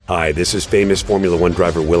Hi, this is famous Formula One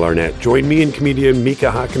driver Will Arnett. Join me and comedian Mika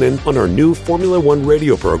Hakkinen on our new Formula One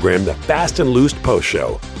radio program, The Fast and Loose Post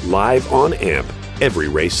Show, live on AMP every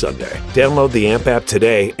race Sunday. Download the AMP app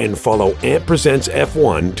today and follow AMP Presents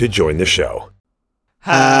F1 to join the show.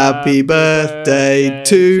 Happy birthday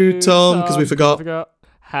to Tom, because we forgot.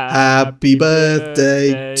 Happy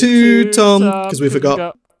birthday to Tom, because we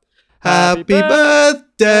forgot. Happy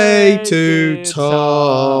birthday to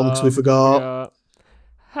Tom, because we forgot.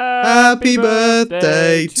 Happy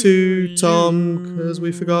birthday to Tom, because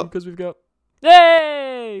we forgot.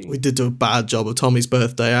 Yay! We did do a bad job of Tommy's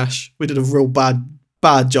birthday, Ash. We did a real bad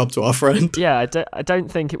job to our friend. Yeah, I don't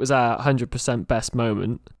think it was our 100% best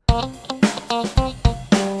moment.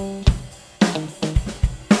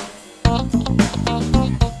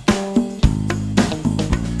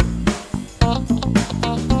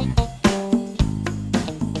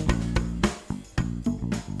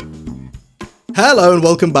 Hello and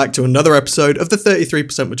welcome back to another episode of the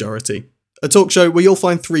 33% Majority, a talk show where you'll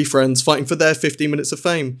find three friends fighting for their 15 minutes of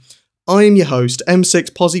fame. I am your host,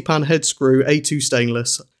 M6 Posy-Pan Head Screw, A2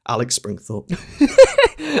 Stainless, Alex Springthorpe.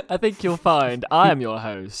 I think you'll find I am your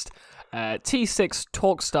host, T6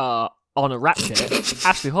 Talk Star on a Ratchet,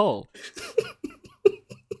 Ashley Hall.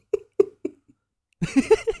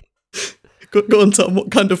 Go on, Tom,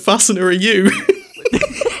 what kind of fastener are you?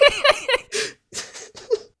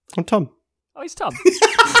 I'm Tom. Oh, he's Tom.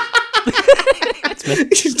 It's me.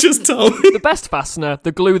 He's just Tom. The best fastener,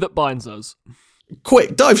 the glue that binds us.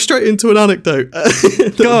 Quick, dive straight into an anecdote.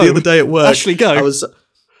 The other day at work. Ashley, go.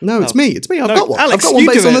 It's me. I've got one. Alex, I've got one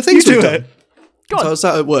based on the things we've done. Go on. So I was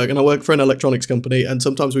sat at work and I work for an electronics company, and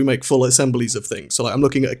sometimes we make full assemblies of things. So like I'm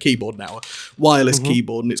looking at a keyboard now, a wireless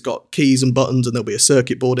keyboard, and it's got keys and buttons, and there'll be a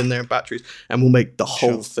circuit board in there and batteries, and we'll make the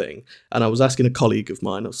whole thing. And I was asking a colleague of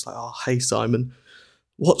mine, I was like, "Oh, hey Simon,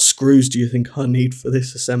 what screws do you think I need for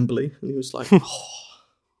this assembly?" And he was like,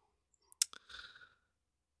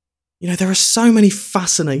 there are so many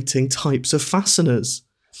fascinating types of fasteners.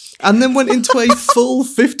 And then went into a full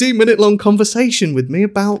 15-minute long conversation with me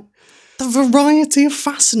about the variety of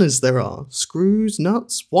fasteners there are. Screws,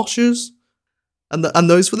 nuts, washers, and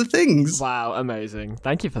those were the things. Wow, amazing.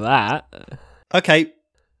 Thank you for that. Okay,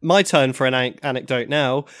 my turn for an anecdote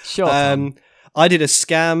now. Sure, Tom. I did a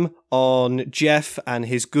scam on Jeff and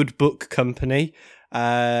his good book company.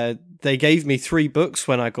 They gave me 3 books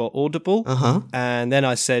when I got Audible. And then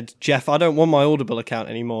I said, Jeff, I don't want my Audible account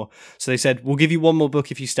anymore. So they said, we'll give you 1 more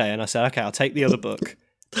book if you stay. And I said, okay, I'll take the other book.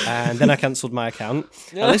 And then I cancelled my account.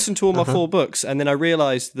 I listened to all my 4 books, and then I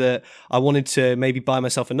realised that I wanted to maybe buy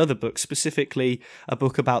myself another book, specifically a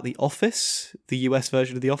book about The Office, the US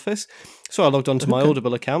version of The Office. So I logged onto my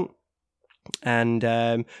Audible account. And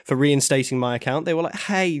for reinstating my account, they were like,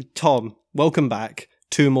 hey, Tom, welcome back.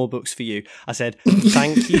 2 more books for you. I said,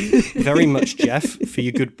 thank you very much, Jeff, for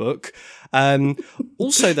your good book.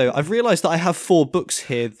 Also, though, I've realised that I have 4 books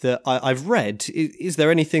here that I've read. Is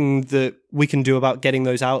there anything that we can do about getting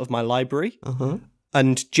those out of my library?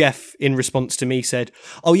 And Jeff, in response to me, said,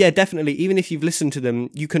 oh, yeah, definitely. Even if you've listened to them,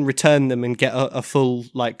 you can return them and get a full,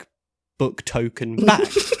 book token back.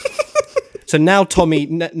 So now Tommy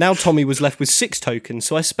was left with 6 tokens.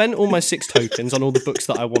 So I spent all my 6 tokens on all the books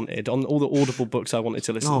that I wanted, on all the Audible books I wanted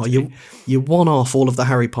to listen to. You won off all of the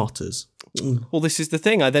Harry Potters. Well, this is the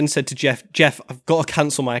thing. I then said to Jeff, I've got to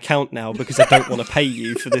cancel my account now because I don't want to pay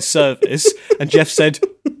you for this service. And Jeff said,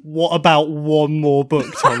 what about 1 more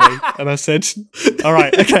book, Tommy? And I said, all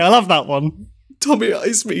right, okay, I'll have that one. Tommy,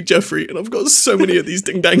 it's me, Jeffrey, and I've got so many of these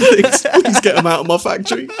ding-dang things. Please get them out of my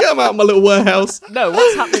factory. Get them out of my little warehouse. No,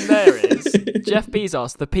 what's happening there is Jeff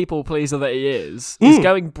Bezos, the people pleaser that he is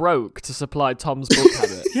going broke to supply Tom's book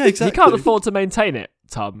habit. Yeah, exactly. He can't afford to maintain it,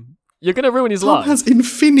 Tom. You're going to ruin his life. Tom has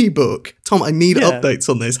Infinibook. Tom, I need updates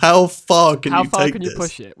on this. How far can you take this? How far can you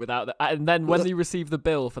push it without that? And then when you receive the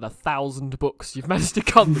bill for the 1,000 books you've managed to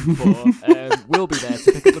con them for, we'll be there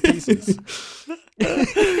to pick up the pieces.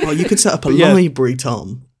 Well, you could set up a library,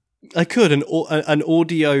 Tom. I could, an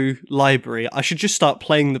audio library. I should just start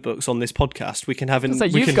playing the books on this podcast. We can have an.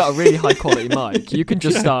 You've got a really high quality mic. You can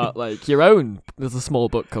just start your own little small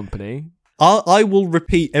book company. I will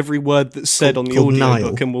repeat every word that's said on the audio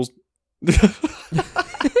book, and we'll.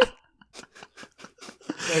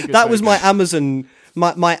 That was my Amazon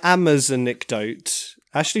anecdote.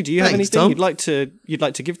 Ashley, do you have anything you'd like to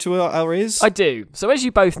give to our ears? I do. So as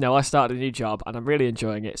you both know, I started a new job and I'm really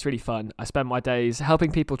enjoying it. It's really fun. I spend my days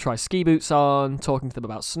helping people try ski boots on, talking to them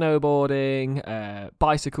about snowboarding,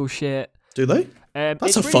 bicycle shit. Do they?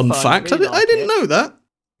 That's a fun fact. Really I didn't know that.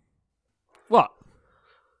 What?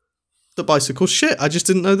 The bicycle shit. I just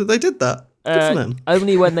didn't know that they did that. Good for them.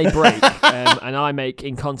 Only when they break, and I make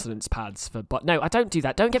incontinence pads for. But no, I don't do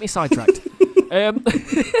that. Don't get me sidetracked.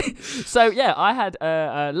 So yeah, I had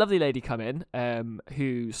a lovely lady come in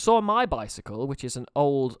who saw my bicycle, which is an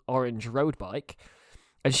old orange road bike,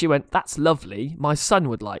 and she went, "That's lovely. My son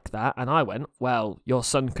would like that." And I went, "Well, your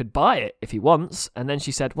son could buy it if he wants." And then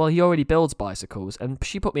she said, "Well, he already builds bicycles," and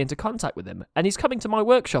she put me into contact with him. And he's coming to my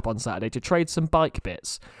workshop on Saturday to trade some bike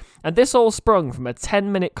bits. And this all sprung from a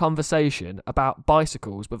 10-minute conversation about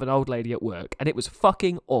bicycles with an old lady at work, and it was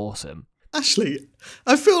fucking awesome. Ashley,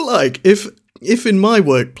 I feel like if in my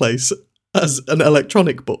workplace as an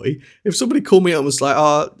electronic boy, if somebody called me up and was like,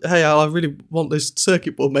 "Oh, hey Al, I really want this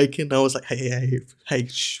circuit board making," I was like, hey,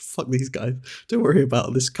 fuck these guys. Don't worry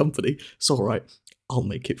about this company. It's all right. I'll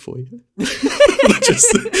make it for you.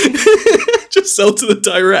 just sell to the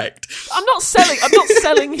direct. I'm not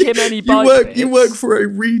selling him any bike bits.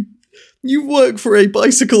 You work for a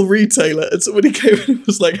bicycle retailer, and somebody came in and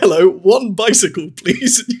was like, "Hello, one bicycle,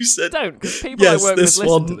 please." And you said, "Don't," because people yes, I work this with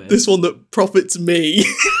one, listen to this one that profits me.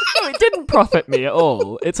 No, it didn't profit me at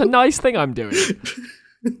all. It's a nice thing I'm doing.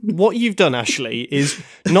 What you've done, Ashley, is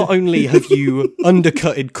not only have you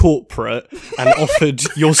undercutted corporate and offered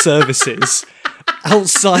your services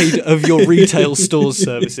outside of your retail store's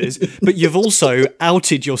services, but you've also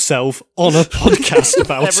outed yourself on a podcast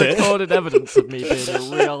about They've it. recorded evidence of me being a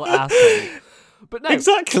real asshole. But no,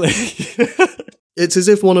 Exactly. It's as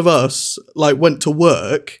if one of us went to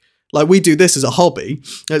work. Like, we do this as a hobby.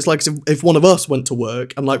 It's like if one of us went to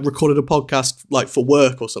work and recorded a podcast for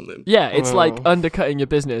work or something. yeah, it's like undercutting your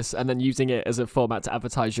business and then using it as a format to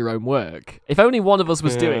advertise your own work. If only one of us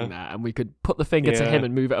was doing that and we could put the finger to him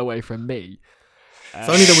and move it away from me. If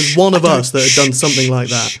only there was one of us that had done something like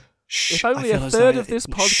that. If only a third of this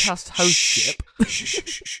podcast hostship.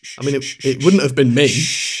 I mean, it wouldn't have been me.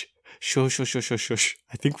 Shush.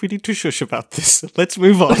 I think we need to shush about this. Let's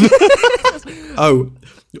move on. Oh,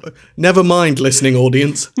 never mind, listening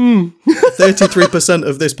audience. 33%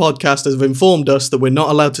 of this podcast have informed us that we're not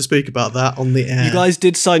allowed to speak about that on the air. You guys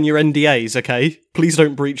did sign your NDAs, okay? Please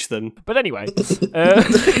don't breach them. But anyway,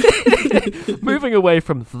 moving away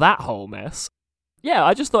from that whole mess. Yeah,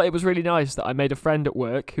 I just thought it was really nice that I made a friend at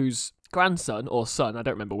work whose grandson, or son, I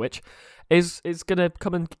don't remember which, is going to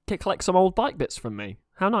come and collect some old bike bits from me.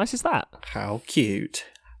 How nice is that? How cute.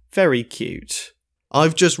 Very cute.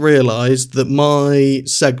 I've just realised that my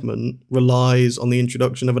segment relies on the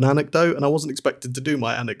introduction of an anecdote, and I wasn't expected to do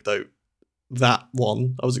my anecdote that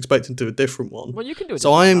one. I was expecting to do a different one. Well, you can do it.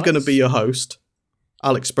 So I am going to be your host,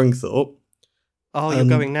 Alex Springthorpe. Oh, you're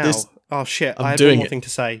going now? Oh, shit. I had one more thing to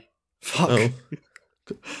say. Fuck. Oh.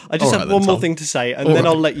 I just have one more thing to say, and then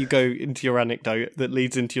I'll let you go into your anecdote that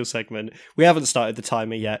leads into your segment. We haven't started the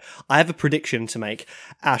timer yet. I have a prediction to make.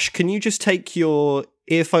 Ash, can you just take your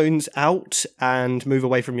earphones out and move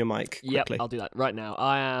away from your mic quickly? Yep, I'll do that right now.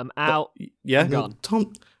 I am out. Yeah? I'm gone.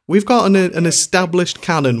 Tom, we've got an established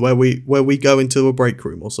canon where we go into a break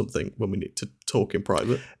room or something when we need to talk in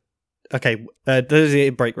private. Okay, there's a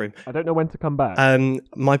break room. I don't know when to come back.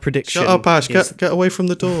 My prediction. Shut up, Ash. Get away from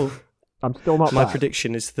the door. I'm still not My back.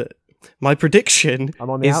 prediction is that. My prediction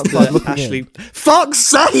I'm on the is outside that looking Ashley. in. Fuck's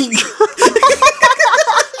sake!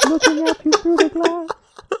 Looking at you through the glass.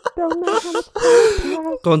 Don't know how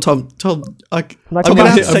much Go on, Tom. I'm I'm going to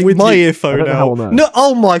have to take my earphone I don't know how out. we'll know. No,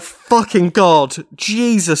 oh my fucking god.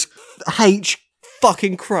 Jesus H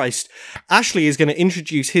fucking Christ. Ashley is going to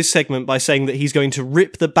introduce his segment by saying that he's going to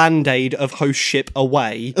rip the band-aid of hostship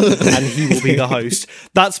away and he will be the host.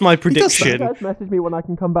 That's my prediction. guys message me when I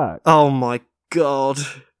can come back. Oh my god.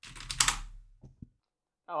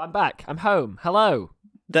 Oh, I'm back. I'm home. Hello.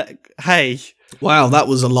 Hey. Wow, that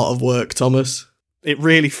was a lot of work, Thomas. It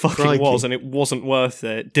really fucking Crikey. was, and it wasn't worth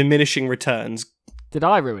it. Diminishing returns. Did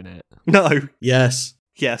I ruin it? No. Yes.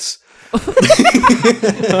 Yes.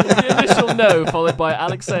 The initial no, followed by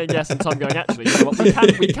Alex saying yes and Tom going, actually, you know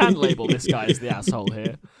what? We can label this guy as the asshole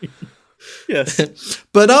here. Yes.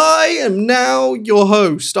 But I am now your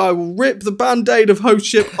host. I will rip the band-aid of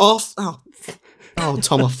hostship off. Oh,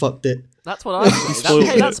 Tom, I fucked it. That's what I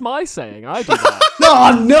say. That's my saying. I do that. No,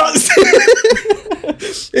 I'm not.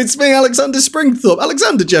 It's me, Alexander Springthorpe.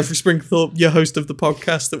 Alexander Jeffrey Springthorpe, your host of the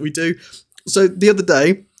podcast that we do. So the other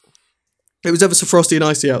day, it was ever so frosty and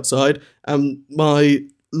icy outside, and my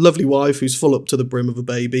lovely wife, who's full up to the brim of a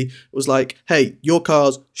baby, was like, "Hey, your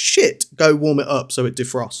car's shit. Go warm it up so it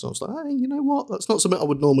defrosts." And I was like, "Hey, you know what? That's not something I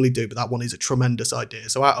would normally do, but that one is a tremendous idea."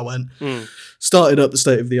 So out I went, started up the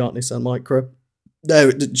state-of-the-art Nissan Micra.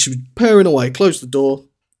 There, she was purring away, closed the door,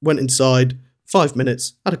 went inside, 5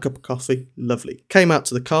 minutes, had a cup of coffee, lovely. Came out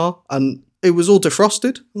to the car, and it was all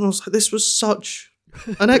defrosted, and I was like, this was such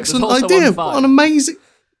An excellent also idea. on fire.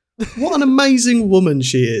 What an amazing woman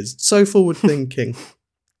she is. So forward thinking.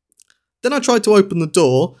 Then I tried to open the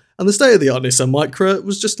door, and the state-of-the-art Nissan Micra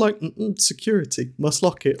was just like, security, must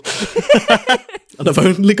lock it. And I've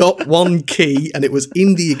only got one key, and it was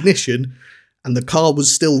in the ignition, and the car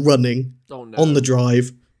was still running on the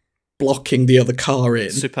drive, blocking the other car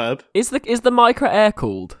in. Superb. Is the Micra air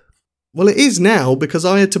cooled? Well, it is now, because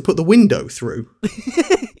I had to put the window through.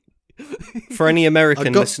 For any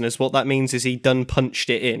American listeners, what that means is he done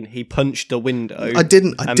punched it in. He punched the window. I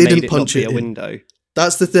didn't punch it a in. window.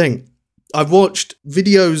 That's the thing. I've watched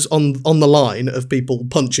videos on the line of people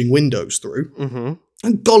punching windows through. Mm-hmm.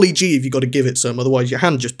 And golly gee, if you got to give it some, otherwise your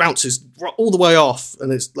hand just bounces all the way off.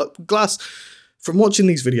 And it's like glass. From watching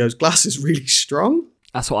these videos, glass is really strong.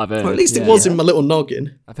 That's what I've heard. Or at least it was in my little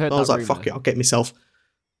noggin. I've heard. I was like, fuck it, I'll get myself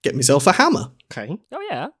a hammer. Okay. Oh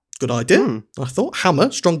yeah. Good idea. I thought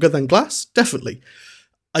hammer stronger than glass, definitely.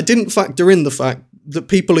 I didn't factor in the fact that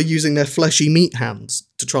people are using their fleshy meat hands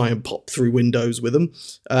to try and pop through windows with them,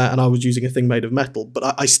 and I was using a thing made of metal,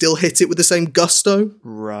 but I still hit it with the same gusto.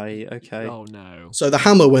 Right, okay. Oh no. So the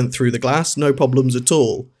hammer went through the glass, no problems at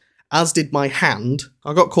all, as did my hand.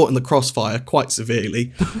 I got caught in the crossfire quite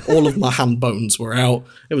severely. All of my hand bones were out,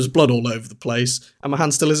 there was blood all over the place, and my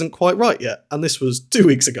hand still isn't quite right yet, and this was 2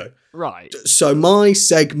 weeks ago. Right. So my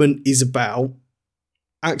segment is about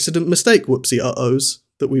accident mistake whoopsie-uh-ohs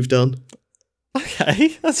that we've done.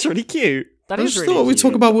 Okay, that's really cute. That I is just really thought we'd cute.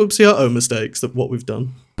 talk about whoopsie-uh-oh mistakes, that what we've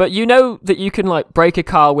done. But you know that you can like break a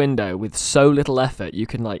car window with so little effort. You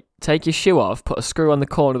can like take your shoe off, put a screw on the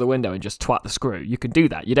corner of the window, and just twat the screw. You can do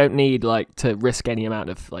that. You don't need like to risk any amount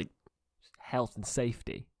of like health and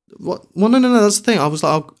safety. What? Well, no, that's the thing. I was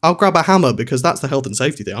like, I'll grab a hammer because that's the health and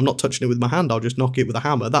safety thing. I'm not touching it with my hand. I'll just knock it with a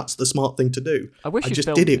hammer. That's the smart thing to do. I wish you just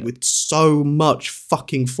filmed did it with so much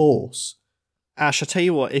fucking force. Ash, I tell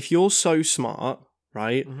you what, if you're so smart,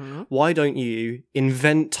 right, why don't you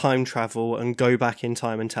invent time travel and go back in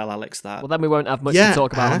time and tell Alex that? Well, then we won't have much Yeah, to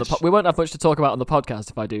talk about Ash. we won't have much to talk about on the podcast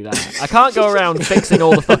if I do that. I can't go around fixing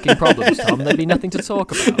all the fucking problems, Tom. There'd be nothing to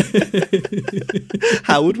talk about.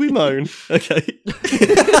 How would we moan? Okay.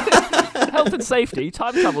 Health and safety,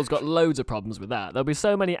 time travel's got loads of problems with that. There'll be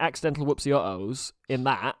so many accidental whoopsie-uh-ohs in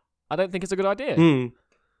that. I don't think it's a good idea.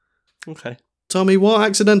 Okay. Tommy, what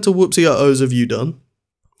accidental whoopsie-uh-ohs have you done?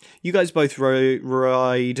 You guys both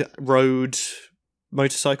rode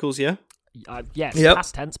motorcycles, yeah? Yes, Yep.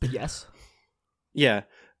 past tense, but yes. Yeah.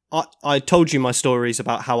 I told you my stories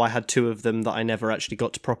about how I had 2 of them that I never actually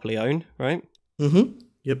got to properly own, right? Mm-hmm.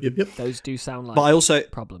 Yep. Those do sound like But I also...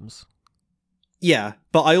 problems. Yeah,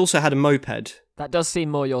 but I also had a moped. That does seem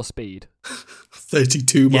more your speed.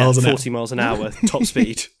 32 miles an 40 miles an hour, top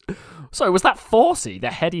speed. Sorry, was that 40? The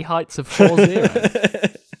heady heights of 40? hour.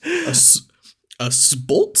 A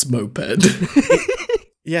sports moped.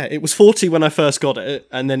 Yeah, it was 40 when I first got it,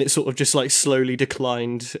 and then it sort of just like slowly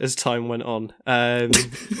declined as time went on.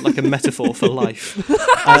 Like a metaphor for life.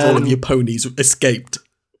 As all of your ponies escaped.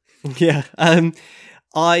 Yeah.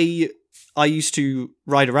 I used to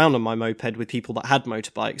ride around on my moped with people that had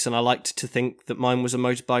motorbikes, and I liked to think that mine was a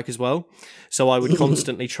motorbike as well. So I would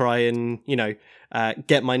constantly try and,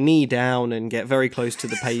 get my knee down and get very close to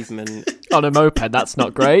the pavement. On a moped, that's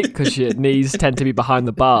not great, because your knees tend to be behind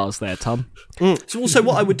the bars there, Tom. So also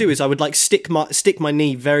what I would do is I would like stick my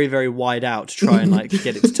knee very, very wide out to try and like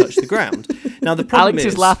get it to touch the ground. Now the problem Alex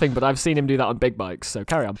is laughing, but I've seen him do that on big bikes, so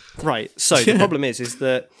carry on. Right. So the problem is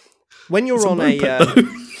that when you're on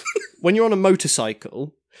when you're on a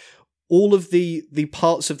motorcycle, all of the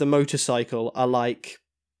parts of the motorcycle are like,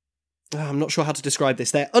 I'm not sure how to describe this.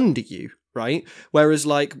 They're under you, right? Whereas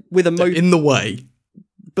like with a in the way.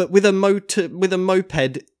 but with a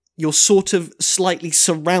moped, you're sort of slightly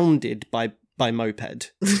surrounded by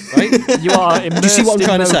moped, right? You are immersed Do you see what I'm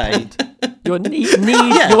trying moped. to say?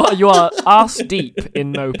 You're you are arse deep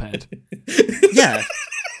in moped. Yeah.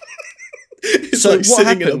 It's So like what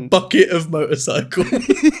sitting in a happened- bucket of motorcycle.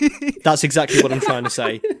 That's exactly what I'm trying to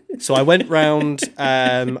say. So I went round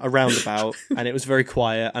a roundabout, and it was very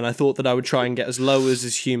quiet, and I thought that I would try and get as low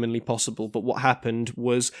as humanly possible, but what happened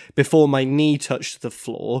was, before my knee touched the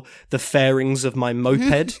floor, the fairings of my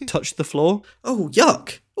moped touched the floor. Oh,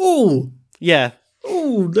 yuck. Oh, Yeah,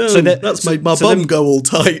 oh no. So that's made my so bum then- go all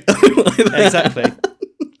tight. I don't like that. exactly.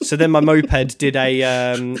 So then my moped did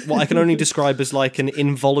a what I can only describe as like an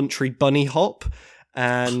involuntary bunny hop,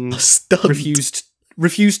 and Stunt.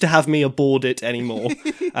 refused to have me aboard it anymore,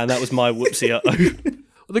 and that was my whoopsie. Well,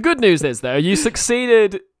 the good news is, though, you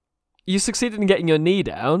succeeded in getting your knee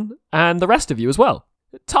down, and the rest of you as well.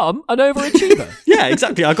 Tom, an overachiever. Yeah,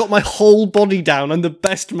 exactly. I got my whole body down. I'm the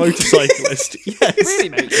best motorcyclist. Yes. Really,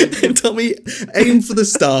 mate? Tommy, aim for the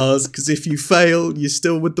stars, because if you fail, you're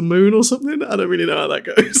still with the moon or something. I don't really know how that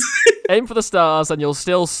goes. Aim for the stars and you'll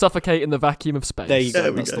still suffocate in the vacuum of space. There you go.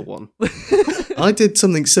 There we That's go. the one. I did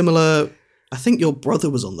something similar. I think your brother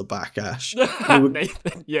was on the back, Ash.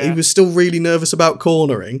 Nathan, yeah. He was still really nervous about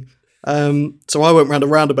cornering. So I went round a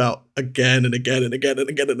roundabout again and again and again and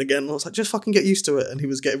again and again. And I was like, just fucking get used to it. And he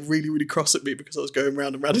was getting really, really cross at me because I was going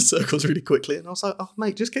round and round in circles really quickly. And I was like, oh,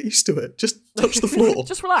 mate, just get used to it. Just touch the floor.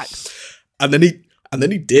 Just relax. And then he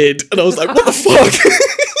did. And I was like, what the fuck?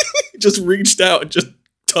 He just reached out and just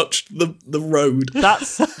touched the road.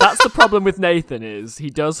 That's the problem with Nathan is he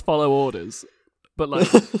does follow orders, but like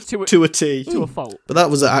To a T. to a fault. But that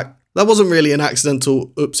wasn't really an accidental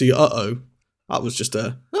oopsie uh-oh. That was just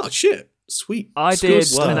a, oh shit, sweet. I Good did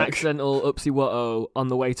stuff. an accidental oopsie whatto on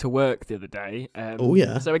the way to work the other day. Oh,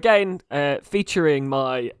 yeah. So again, featuring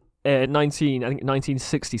my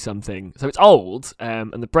 1960 something. So it's old,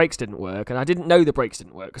 and the brakes didn't work, and I didn't know the brakes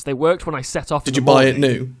didn't work because they worked when I set off. Did you buy it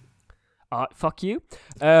new? Fuck you.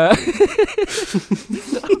 You're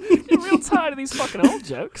real tired of these fucking old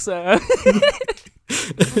jokes. That's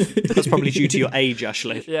probably due to your age,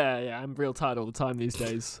 Ashley. Yeah, I'm real tired all the time these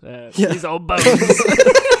days. Yeah. These old bones.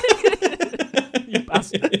 You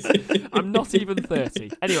bastards. I'm not even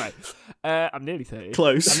 30. Anyway, I'm nearly 30.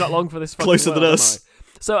 Close. I'm not long for this fucking Closer than world, us. am I?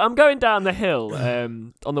 So I'm going down the hill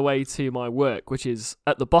on the way to my work, which is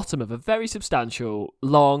at the bottom of a very substantial,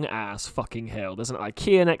 long-ass fucking hill. There's an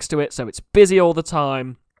IKEA next to it, so it's busy all the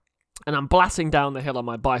time. And I'm blasting down the hill on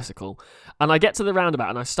my bicycle. And I get to the roundabout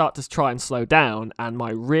and I start to try and slow down, and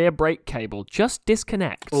my rear brake cable just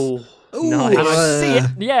disconnects. Oh, Ooh, nice. And I see it,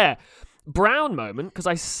 yeah. Brown moment, because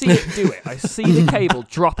I see it do it. I see the cable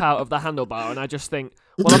drop out of the handlebar, and I just think,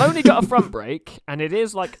 well, I've only got a front brake, and it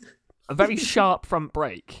is like a very sharp front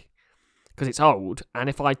brake, because it's old, and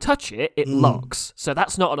if I touch it, it locks. So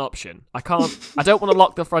that's not an option. I don't want to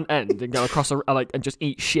lock the front end and go across and just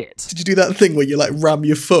eat shit. Did you do that thing where you like ram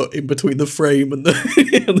your foot in between the frame and the,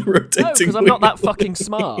 and the rotating No, because I'm not that wheel? fucking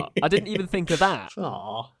smart. I didn't even think of that.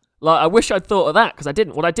 Aw. Like, I wish I'd thought of that, because I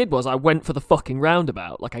didn't. What I did was I went for the fucking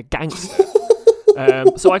roundabout, like a gangster.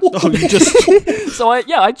 So I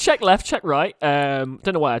check left, check right. Don't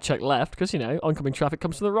know why I checked left, because, oncoming traffic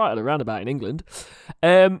comes to the right of the roundabout in England.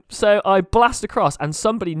 So I blast across, and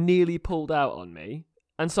somebody nearly pulled out on me.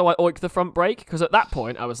 And so I oinked the front brake, because at that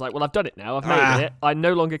point I was like, well, I've done it now. I've made it. I'm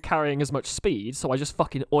no longer carrying as much speed, so I just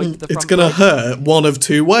fucking oinked the front brake. It's going to hurt one of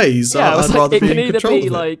two ways. Yeah, I'd rather it be can in either control be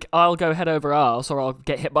of it. like, I'll go head over arse, or I'll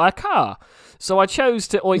get hit by a car. So I chose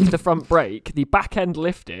to oink the front brake, the back end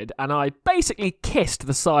lifted, and I basically kissed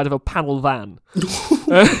the side of a panel van.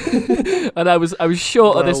 And I was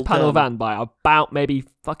short of this panel van by about maybe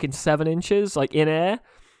fucking 7 inches, like in air.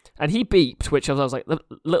 And he beeped, which I was like a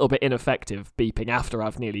little bit ineffective beeping after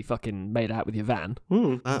I've nearly fucking made out with your van.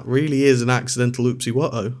 That really is an accidental oopsie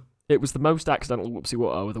whatto. It was the most accidental whoopsie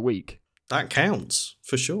whatto of the week. That counts,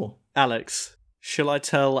 for sure. Alex, shall I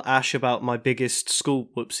tell Ash about my biggest school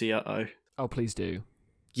whoopsie uh-oh? Oh, please do.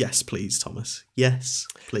 Yes, please, Thomas. Yes,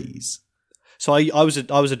 please. So I was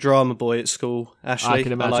a drama boy at school, Ashley. I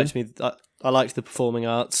can imagine. I liked the performing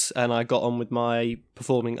arts, and I got on with my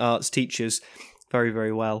performing arts teachers very,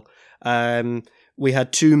 very well. We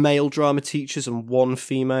had 2 male drama teachers and 1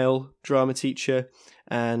 female drama teacher,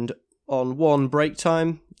 and on one break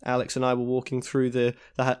time, Alex and I were walking through the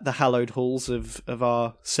hallowed halls of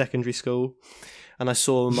our secondary school, and I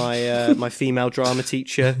saw my my female drama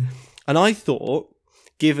teacher, and I thought,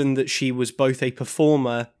 given that she was both a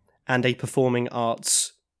performer and a performing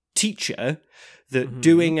arts teacher, that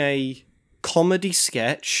doing a comedy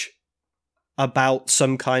sketch about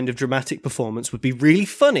some kind of dramatic performance would be really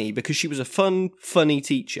funny, because she was a funny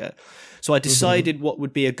teacher. So I decided what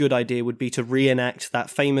would be a good idea would be to reenact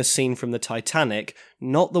that famous scene from the Titanic,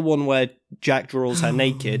 not the one where Jack draws her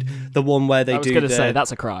naked, the one where they do. I was going to say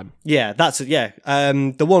that's a crime. Yeah,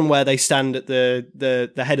 the one where they stand at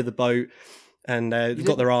the head of the boat and they've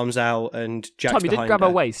got their arms out and Jack's Tom, you behind didn't grab her.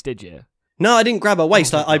 her waist, did you? No, I didn't grab her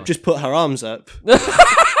waist. I just put her arms up,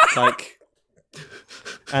 like.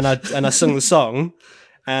 And I sung the song,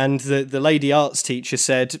 and the lady arts teacher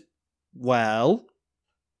said, well,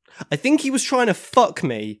 I think he was trying to fuck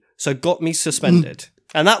me, so got me suspended.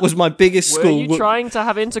 And that was my biggest school. Were you trying to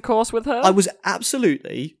have intercourse with her? I was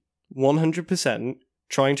absolutely 100%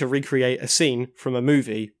 trying to recreate a scene from a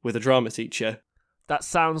movie with a drama teacher. That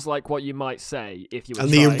sounds like what you might say if you were And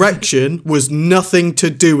trying. the erection was nothing to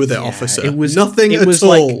do with it, officer. It was nothing it at was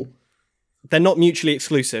all. Like they're not mutually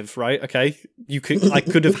exclusive, right? Okay, I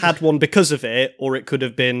could have had one because of it, or it could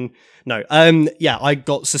have been no. Yeah, I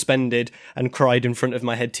got suspended and cried in front of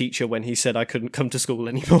my head teacher when he said I couldn't come to school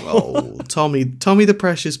anymore. Oh, Tommy the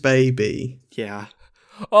precious baby. Yeah.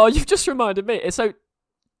 Oh, you've just reminded me. So,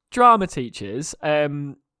 drama teachers.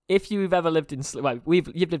 If you've ever lived in,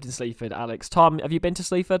 you've lived in Sleaford, Alex. Tom, have you been to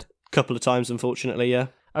Sleaford? Couple of times, unfortunately. Yeah.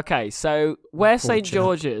 Okay, so where St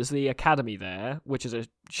George's, the academy there, which is a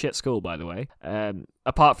shit school, by the way,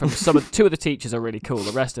 apart from two of the teachers are really cool,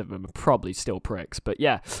 the rest of them are probably still pricks, but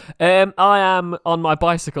yeah. I am on my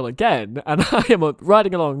bicycle again, and I am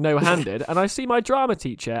riding along no-handed, and I see my drama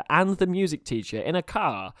teacher and the music teacher in a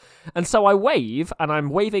car, and so I wave, and I'm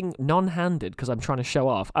waving non-handed because I'm trying to show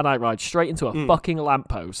off, and I ride straight into a fucking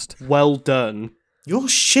lamppost. Well done. You're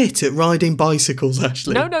shit at riding bicycles,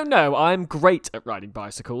 Ashley. No, I'm great at riding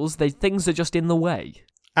bicycles. Things are just in the way.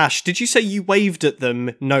 Ash, did you say you waved at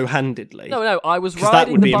them no-handedly? No, I was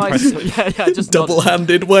riding the bicycle. Yeah, just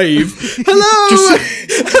double-handed wave. Hello!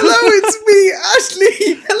 Hello, it's me,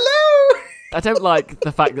 Ashley! Hello! I don't like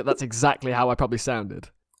the fact that that's exactly how I probably sounded.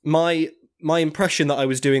 My impression that I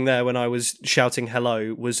was doing there when I was shouting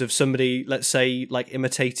hello was of somebody, let's say, like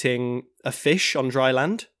imitating a fish on dry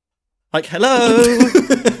land. Like, hello!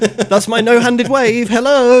 That's my no-handed wave,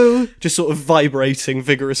 hello! Just sort of vibrating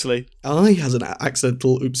vigorously. I had an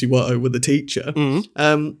accidental oopsie-whatto with the teacher.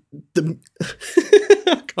 I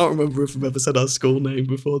can't remember if I've ever said our school name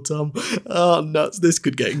before, Tom. Oh, nuts, this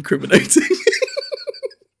could get incriminating.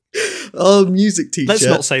 Our music teacher... Let's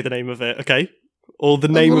not say the name of it, okay? Or the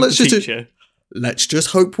name of the teacher. Let's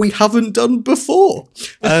just hope we haven't done before.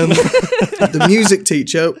 The music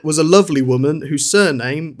teacher was a lovely woman whose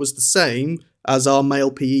surname was the same as our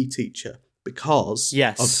male PE teacher because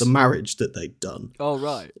of the marriage that they'd done. Oh,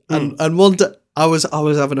 right. And one day I was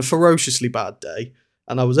having a ferociously bad day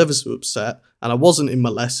and I was ever so upset and I wasn't in my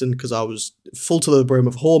lesson because I was full to the brim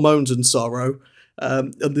of hormones and sorrow.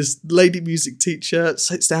 And this lady music teacher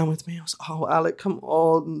sits down with me. I was like, oh, Alec, come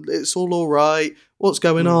on. It's all right. What's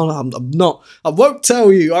going on? I'm not. I won't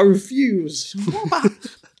tell you. I refuse. What about,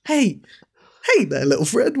 hey there, little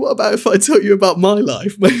friend. What about if I tell you about my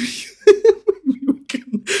life? Maybe we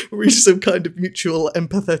can reach some kind of mutual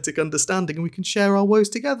empathetic understanding and we can share our woes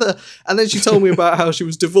together. And then she told me about how she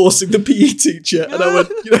was divorcing the PE teacher. And I went,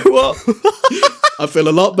 you know what? I feel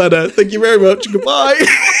a lot better. Thank you very much. Goodbye.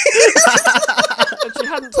 And she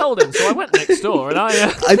hadn't told him, so I went next door and I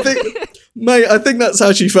think that's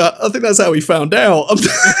how she found. I think that's how he found out.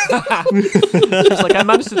 It's like I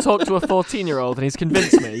managed to talk to a 14-year-old and he's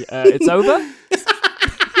convinced me it's over.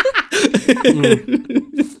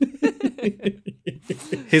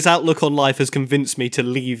 His outlook on life has convinced me to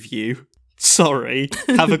leave you. Sorry.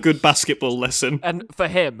 Have a good basketball lesson. And for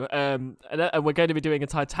him, and we're going to be doing a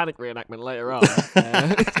Titanic reenactment later on.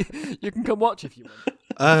 You can come watch if you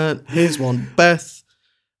want. Here's one. Beth,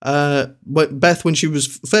 when she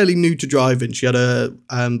was fairly new to driving, she had a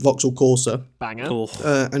Vauxhall Corsa. Banger.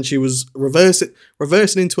 And she was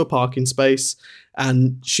reversing into a parking space,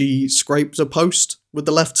 and she scraped a post with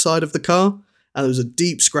the left side of the car. And there was a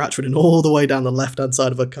deep scratch running all the way down the left-hand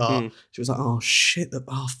side of her car. She was like, oh, shit.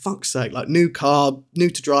 Oh, fuck's sake. Like, new car, new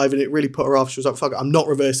to driving. It really put her off. She was like, fuck it, I'm not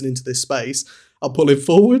reversing into this space. I'll pull it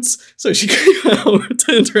forwards. So she came out,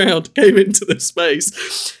 turned around, came into the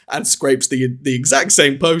space, and scrapes the exact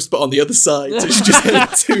same post, but on the other side. So she just had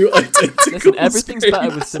two identical Listen, everything's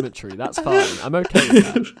better with symmetry. That's fine. I'm okay with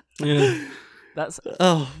that. Yeah. That's.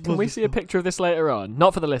 Can we see a picture of this later on?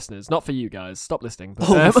 Not for the listeners, not for you guys. Stop listening.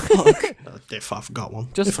 But, fuck. If I forgot one.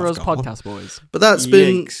 Just for us podcast boys. But that's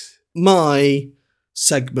been my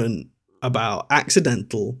segment about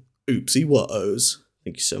accidental oopsie-whattos.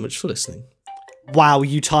 Thank you so much for listening. Wow,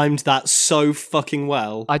 you timed that so fucking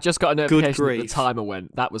well. I just got a notification that the timer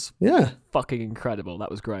went. That was fucking incredible. That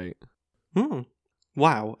was great.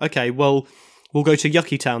 Wow. Okay, well, we'll go to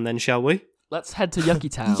Yucky Town then, shall we? Let's head to Yucky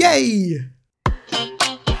Town. Yay!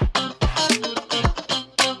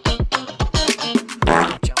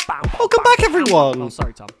 Welcome back, everyone! Oh,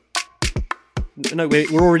 sorry, Tom. No, we're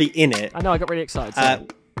already in it. I know, I got really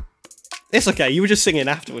excited. It's okay, you were just singing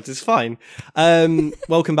afterwards, it's fine.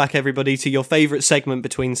 Welcome back, everybody, to your favourite segment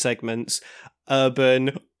between segments,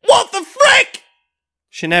 Urban... What the frick?!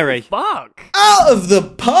 Shineri. Fuck! Out of the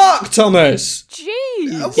park, Thomas!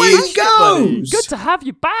 Jeez! Away he goes! Good to have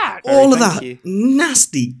you back! All of that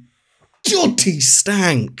nasty, dirty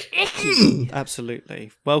stank. Icky!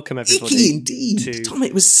 Absolutely. Welcome, everybody. Icky indeed. Tom,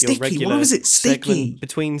 it was sticky. Why was it sticky?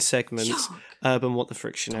 Between segments, Urban What the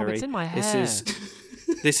Frictionary. Tom, it's in my hair. This is...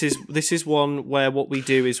 This is one where what we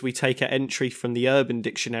do is we take an entry from the Urban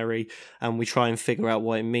Dictionary and we try and figure out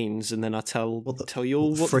what it means, and then I tell you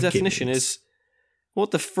all what the definition is.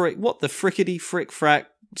 What the frickety frick frack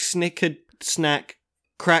snickered snack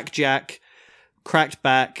crackjack cracked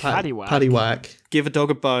back paddywhack. Give a dog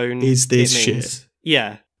a bone. Is this shit?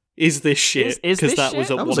 Yeah. Is this shit? Because that was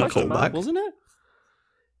a callback, wasn't it?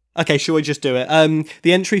 Okay, shall we just do it?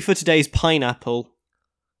 The entry for today is pineapple.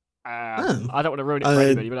 I don't want to ruin it for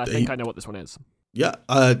anybody, but I think I know what this one is. Yeah,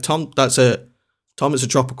 Tom, it's a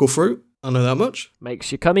tropical fruit. I know that much.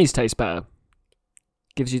 Makes your cummies taste better.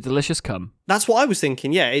 Gives you delicious cum. That's what I was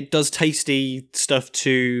thinking. Yeah, it does tasty stuff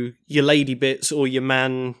to your lady bits or your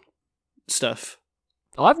man stuff.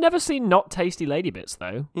 I've never seen not tasty lady bits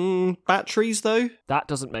though. Batteries though? That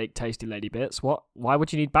doesn't make tasty lady bits. What? Why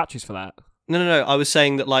would you need batteries for that? No. I was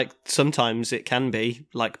saying that like sometimes it can be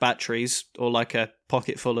like batteries or like a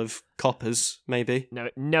pocket full of coppers, maybe.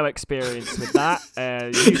 No experience with that.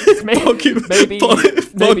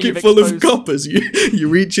 Pocket full of coppers. You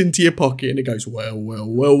reach into your pocket and it goes, well,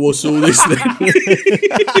 what's all this then?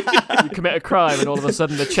 You commit a crime and all of a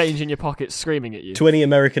sudden the change in your pocket's screaming at you. To any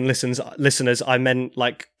American listeners, I meant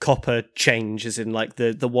like copper change, as in like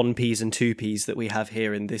the 1p's and 2p's that we have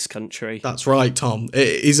here in this country. That's right, Tom.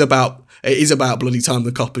 It is about bloody time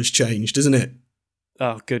the coppers changed, isn't it?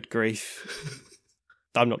 Oh, good grief.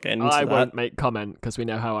 I'm not getting into that. I won't make comment because we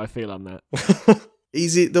know how I feel on that.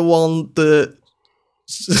 Is it the one that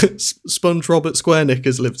Sponge Robert Square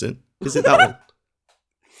Knickers lived in? Is it that one?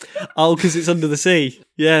 Oh, because it's under the sea.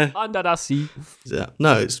 Yeah. Under the sea.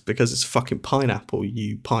 No, it's because it's a fucking pineapple,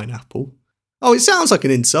 you pineapple. Oh, it sounds like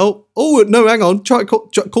an insult. Oh, no, hang on.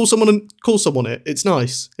 Call someone it. It's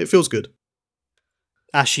nice. It feels good.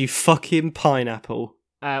 Ash, you fucking pineapple.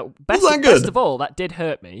 Best of all, that did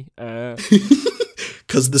hurt me.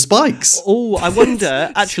 Because the spikes. Oh, I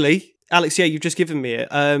wonder, actually, Alex, yeah, you've just given me it.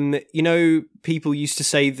 You know, people used to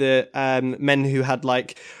say that men who had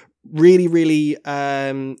like really, really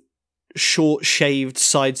short shaved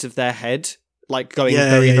sides of their head, like going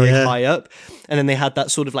very high up, and then they had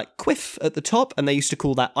that sort of like quiff at the top, and they used to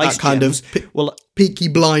call that ice that kind gems. of Peaky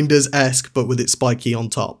Blinders-esque, but with it spiky on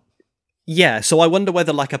top. Yeah, so I wonder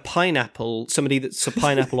whether like a pineapple, somebody that's a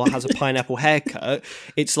pineapple or has a pineapple haircut,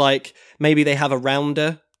 it's like maybe they have a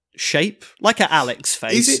rounder shape, like an Alex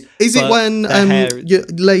face. Is it when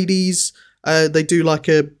ladies they do like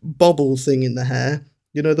a bobble thing in the hair?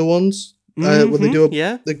 You know the ones where they do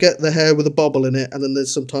they get the hair with a bobble in it, and then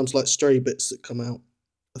there's sometimes like stray bits that come out.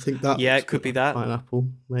 I think that it could be that pineapple,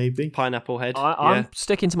 maybe pineapple head. I'm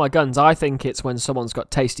sticking to my guns. I think it's when someone's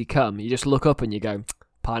got tasty cum. You just look up and you go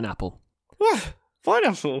pineapple.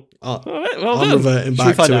 Pineapple. I'm reverting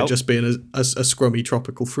back to it just being a scrummy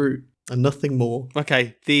tropical fruit and nothing more.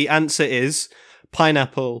 Okay, the answer is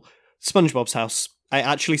pineapple. SpongeBob's house. It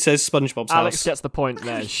actually says SpongeBob's house. Alex gets the point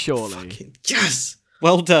there, surely. Yes!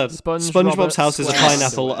 Well done. SpongeBob's house is a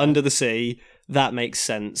pineapple under the sea. That makes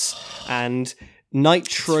sense. And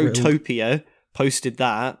Nitrotopia posted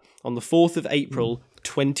that on the 4th of April,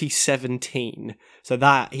 2017. So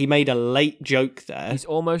that he made a late joke there. He's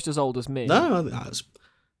almost as old as me. No,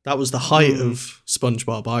 that was the height of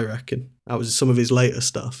SpongeBob, I reckon. That was some of his later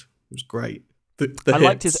stuff. It was great. I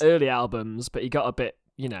liked his early albums, but he got a bit,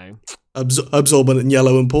 absorbent and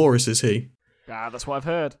yellow and porous, is he? That's what I've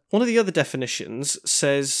heard. One of the other definitions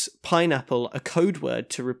says pineapple, a code word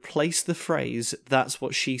to replace the phrase "that's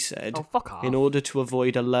what she said" oh, fuck off. in order to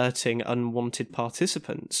avoid alerting unwanted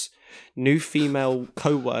participants. New female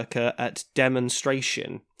co-worker at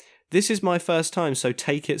demonstration. This is my first time, so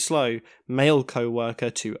take it slow. Male co-worker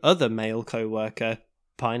to other male co-worker.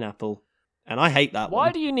 Pineapple. And I hate that one.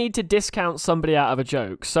 Why do you need to discount somebody out of a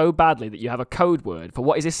joke so badly that you have a code word for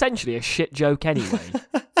what is essentially a shit joke anyway?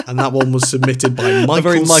 And that one was submitted by Michael Scott. A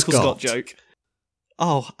very Michael Scott joke.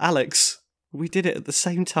 Oh, Alex, we did it at the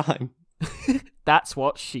same time. That's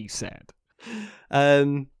what she said.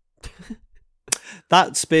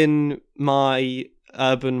 That's been my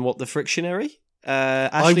urban What the Frictionary. I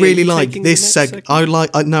Ashley, really like this segment.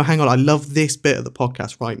 No, hang on. I love this bit of the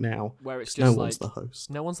podcast right now. Where it's just no one's the host.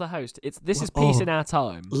 No one's the host. This is peace in our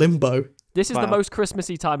time. Limbo. This is the most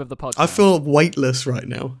Christmassy time of the podcast. I feel weightless right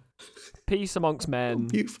now. Peace amongst men.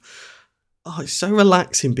 It's so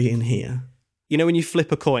relaxing being here. You know when you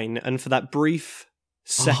flip a coin and for that brief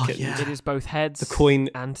second, it is both heads the coin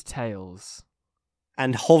and tails.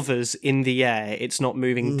 And hovers in the air. It's not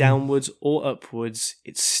moving downwards or upwards.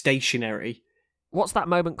 It's stationary. What's that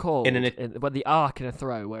moment called? When the arc in a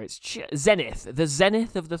throw, where it's zenith, the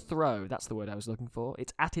zenith of the throw. That's the word I was looking for.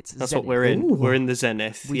 It's at its That's zenith. what we're in. Ooh. We're in the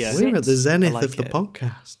zenith. Yeah. We're at the zenith like of the it.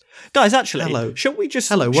 podcast. Guys, actually, Hello. shall we just...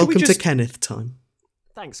 Hello, shall we welcome to just- Kenneth time.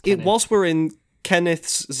 Thanks, Kenneth. Whilst we're in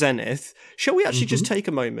Kenneth's zenith, shall we actually just take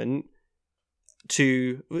a moment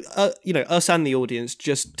to, us and the audience,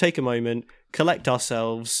 just take a moment, collect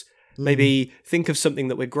ourselves, maybe think of something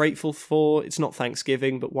that we're grateful for. It's not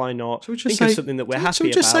Thanksgiving, but why not? Should we just Think say, of something that we're should happy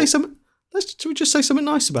we just about. say something? Should we just say something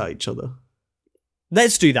nice about each other?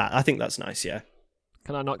 Let's do that. I think that's nice, yeah.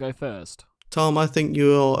 Can I not go first? Tom, I think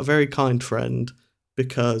you're a very kind friend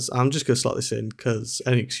because I'm just going to slot this in because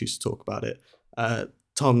any excuse to talk about it.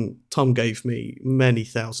 Tom gave me many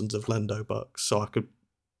thousands of Lendo bucks so I could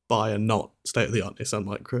buy a not state-of-the-art Nissan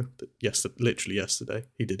Micra. Literally yesterday,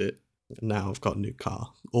 he did it. And now I've got a new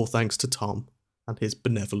car, all thanks to Tom and his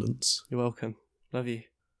benevolence. You're welcome. Love you.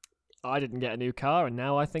 I didn't get a new car, and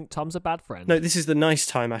now I think Tom's a bad friend. No, this is the nice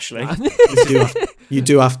time, Ashley. You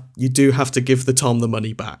do have to give the Tom the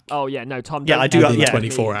money back, Oh yeah, no, Tom. Yeah, don't I do lend have- me-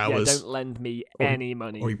 24 yeah, hours. don't lend me any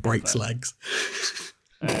money, or he breaks ever. legs.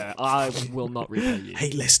 I will not repay you.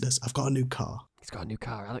 Hey, listeners, I've got a new car. He's got a new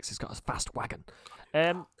car. Alex has got a fast wagon.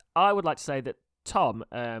 I would like to say that Tom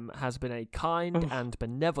has been a kind and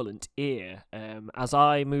benevolent ear. As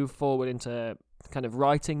I move forward into kind of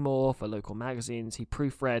writing more for local magazines, he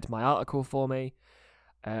proofread my article for me,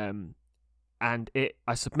 and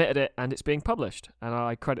I submitted it, and it's being published. And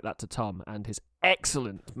I credit that to Tom and his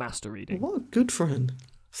excellent master reading. What a good friend.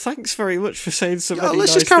 Thanks very much for saying so Yeah, many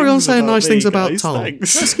let's nice just carry on things saying about nice me, things about guys. Tom.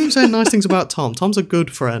 Thanks. Let's keep saying nice things about Tom. Tom's a good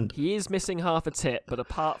friend. He is missing half a tit, but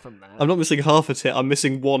apart from that, I'm not missing half a tit, I'm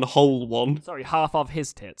missing one whole one. sorry, half of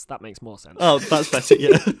his tits. That makes more sense. Oh, that's better,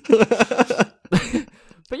 yeah.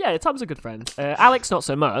 But yeah, Tom's a good friend. Alex, not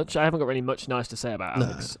so much. I haven't got really much nice to say about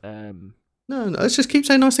Alex. No, let's just keep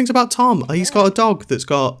saying nice things about Tom. He's got a dog that's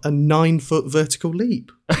got a 9-foot vertical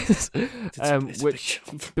leap. Which,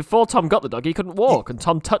 before Tom got the dog, he couldn't walk, and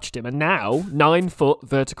Tom touched him, and now 9-foot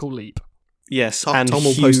vertical leap. Yes, Tom, and Tom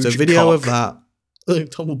will post a huge video cock. of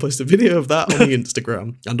that. Tom will post a video of that on the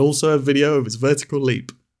Instagram, and also a video of his vertical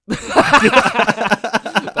leap. Very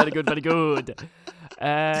good, very good.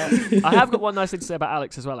 I have got one nice thing to say about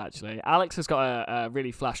Alex as well. Actually, Alex has got a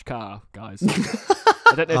really flash car, guys.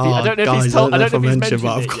 I don't know if he's told. I don't know if he's mentioned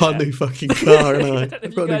but I've it got yet. a new fucking car, and I don't know if I've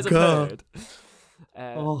you got a guys new have car. heard.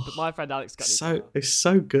 But my friend Alex got a new car. It's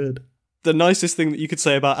so good. The nicest thing that you could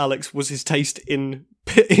say about Alex was his taste in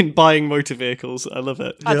buying motor vehicles. I love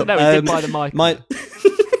it. I don't know. He did buy the mic.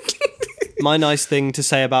 My nice thing to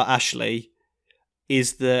say about Ashley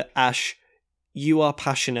is that, Ash, you are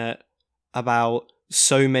passionate about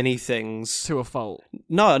so many things. To a fault.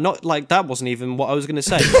 No, not like that wasn't even what I was going to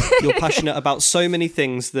say. You're passionate about so many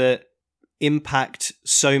things that impact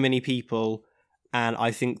so many people, and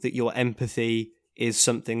I think that your empathy is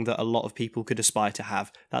something that a lot of people could aspire to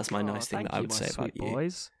have. That's my nice thing that I would say about you.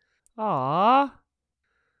 Boys. Aww.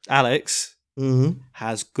 Alex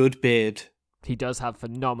has good beard. He does have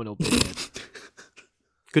phenomenal beard.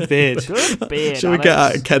 Good beard. Good beard. Shall we get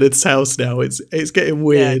out of Kenneth's house now? It's getting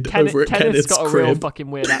weird over at Kenneth's got a crib. real fucking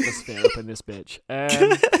weird atmosphere up in this bitch.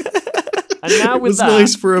 And now It with was that,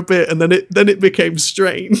 nice for a bit, and then it became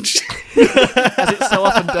strange. as it so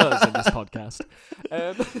often does in this podcast,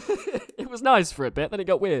 it was nice for a bit, then it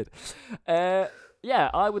got weird.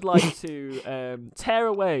 I would like to tear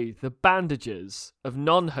away the bandages of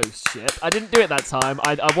non-hostship. I didn't do it that time.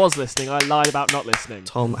 I was listening. I lied about not listening.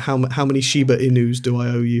 Tom, how many Shiba Inus do I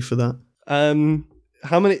owe you for that?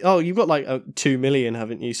 How many? Oh, you've got like 2 million,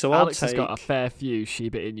 haven't you? So Alex I'll has take. got a fair few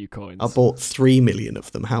Shiba Inu coins. I bought 3 million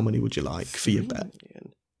of them. How many would you like for your bet?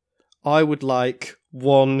 I would like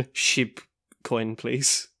 1 SHIB coin,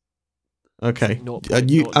 please. Okay.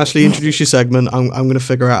 You Ashley, introduce your segment. I'm going to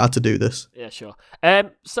figure out how to do this. Yeah, sure.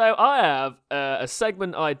 So I have a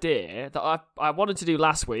segment idea that I wanted to do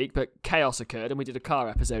last week, but chaos occurred and we did a car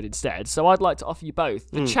episode instead. So I'd like to offer you both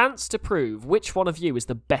the chance to prove which one of you is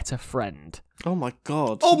the better friend. Oh my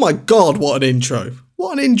god. Oh my god, what an intro.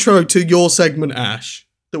 What an intro to your segment, Ash,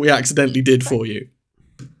 that we accidentally did for you.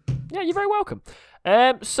 Yeah, you're very welcome.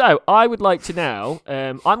 So I would like to now,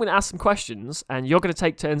 I'm going to ask some questions and you're going to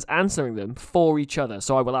take turns answering them for each other.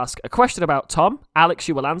 So I will ask a question about Tom, Alex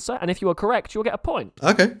you will answer, and if you are correct, you'll get a point.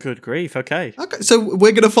 Okay. Good grief, okay. Okay, so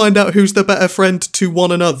we're going to find out who's the better friend to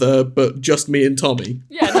one another, but just me and Tommy.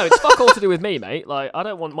 Yeah, no, it's fuck all to do with me, mate. Like, I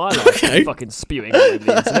don't want my life to be fucking spewing all over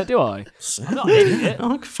the internet, do I? I'm not an idiot.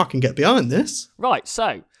 I can fucking get behind this. Right,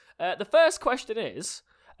 so, the first question is,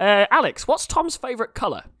 Alex, what's Tom's favourite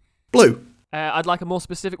colour? Blue. I'd like a more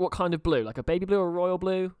specific, what kind of blue? Like a baby blue or a royal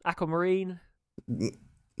blue? Aquamarine?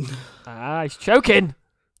 He's choking.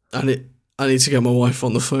 I need to get my wife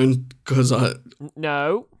on the phone because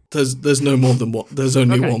No. There's no more than one. There's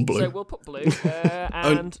only one blue. So we'll put blue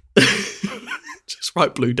and just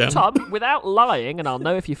write blue down. Tom, without lying, and I'll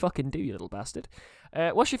know if you fucking do, you little bastard.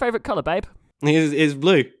 What's your favourite colour, babe? Is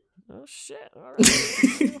blue. Oh shit! All right.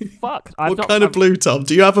 Fuck. What kind of blue, Tom?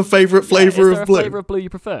 Do you have a favourite flavour of blue? Flavour of blue you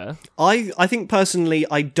prefer? I think personally,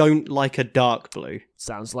 I don't like a dark blue.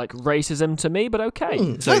 Sounds like racism to me, but okay. I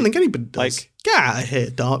don't think anybody does. Get out of here,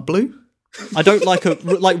 dark blue. I don't like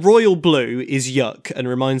royal blue is yuck and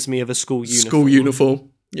reminds me of a school uniform. School uniform.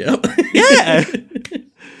 Yeah. Yeah.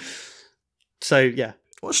 So yeah.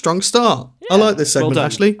 What a strong start. Yeah. I like this segment, Well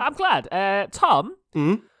done. Ashley. I'm glad. Tom,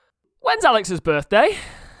 Mm? when's Alex's birthday?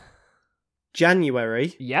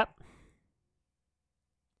 January Yep.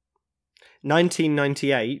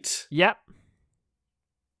 1998. Yep.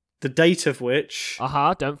 The date of which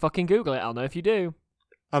Don't fucking Google it. I'll know if you do.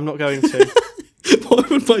 I'm not going to. Why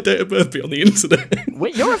would my date of birth be on the internet?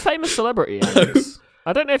 Wait, you're a famous celebrity, Alex.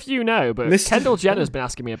 I don't know if you know, but Mr. Kendall Jenner's been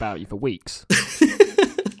asking me about you for weeks.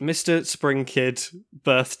 Mr. Spring Kid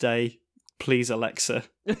birthday, please Alexa.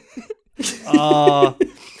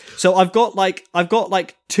 So I've got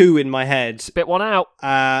like two in my head. Spit one out.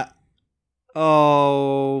 Part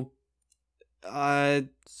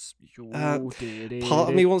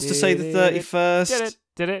of me wants to say the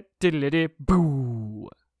 31st. Boo.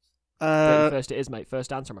 31st it is, mate.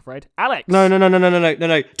 First answer, I'm afraid. Alex. No.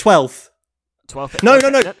 12th. 12th. No.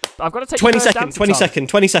 I've got to take 22nd.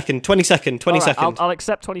 22nd. I'll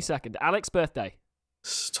accept 22nd. Alex's birthday.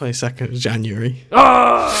 22nd of January.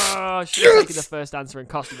 Oh, should have taken the first answer and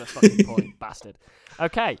cost him a fucking point, bastard.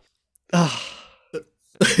 Okay. I'm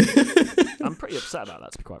pretty upset about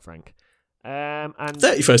that, to be quite frank. And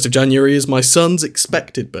 31st of January is my son's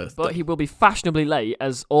expected birthday. but he will be fashionably late,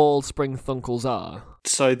 as all spring thunkles are.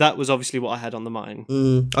 So that was obviously what I had on the mind.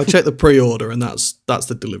 I checked the pre-order, and that's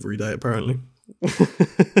the delivery date, apparently.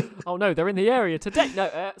 Oh no, they're in the area today. No,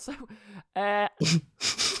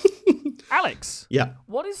 Alex. Yeah.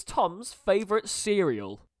 What is Tom's favourite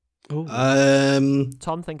cereal? Tom,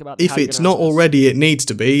 think about if it's not already, it needs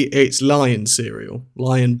to be. It's Lion cereal,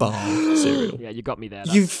 Lion Bar cereal. Yeah, you got me there.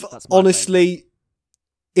 You've That's my honestly,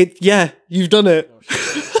 you've done it.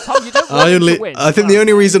 Tom, you don't want to win. I think the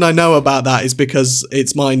only reason I know about that is because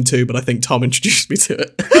it's mine too, but I think Tom introduced me to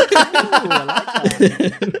it. Ooh, I like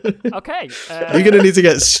that. Okay. You're going to need to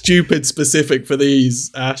get stupid specific for these,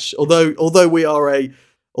 Ash. Although we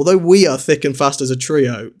are thick and fast as a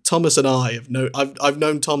trio, Thomas and I I've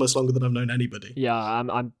known Thomas longer than I've known anybody. Yeah, I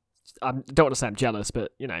don't want to say I'm jealous,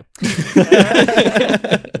 but you know.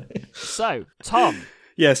 So, Tom.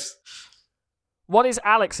 Yes. What is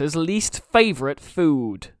Alex's least favourite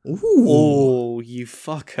food? Ooh. Oh, you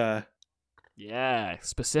fucker. Yeah,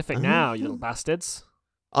 specific now, you little bastards.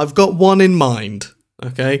 I've got one in mind,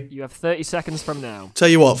 okay? You have 30 seconds from now. Tell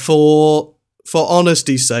you what, for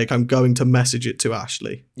honesty's sake, I'm going to message it to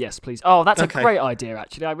Ashley. Yes, please. Oh, that's Okay. a great idea,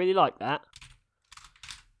 actually. I really like that.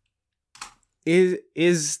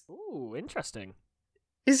 Is Ooh, interesting.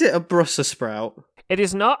 it a Brussels sprout? It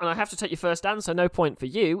is not, and I have to take your first answer. No point for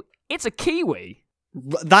you. It's a kiwi.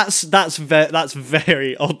 That's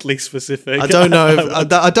very oddly specific. I don't know.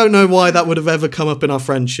 I don't know why that would have ever come up in our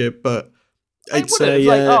friendship, but it's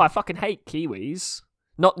I fucking hate kiwis.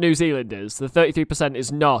 Not New Zealanders. The 33%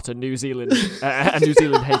 is not a New Zealand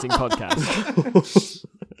hating podcast.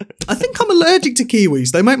 I think I'm allergic to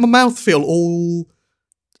kiwis. They make my mouth feel all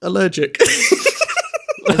allergic.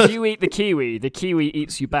 If you eat the kiwi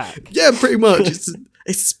eats you back. Yeah, pretty much.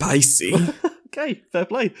 It's spicy. Okay, fair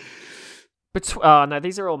play. No,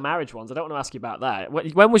 these are all marriage ones. I don't want to ask you about that.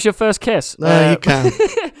 When was your first kiss? No, you can.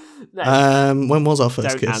 No. When was our first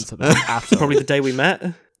Don't kiss? answer that. After. Probably the day we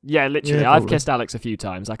met. Yeah, literally. Yeah, I've probably. kissed Alex a few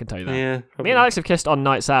times. I can tell you that. Yeah, Me probably. and Alex have kissed on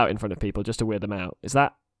nights out in front of people just to weird them out. Is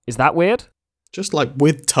that weird? Just like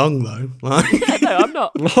with tongue, though. Like, No, I'm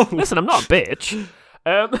not. Listen, I'm not a bitch.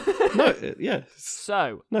 No, yeah,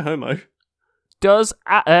 So, no homo. does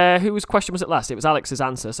whose question was it last? It was Alex's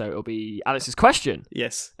answer, so it'll be Alex's question.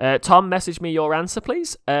 Yes. Tom, message me your answer,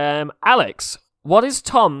 please. Alex, what is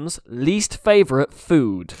Tom's least favourite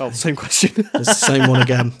food? Oh, same question. it's the same one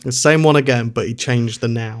again. The same one again, but he changed the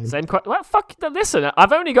noun. Same question. Well, fuck. Listen,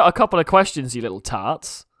 I've only got a couple of questions, you little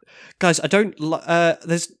tarts. Guys, I don't.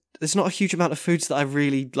 There's not a huge amount of foods that I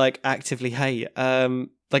really actively hate. I've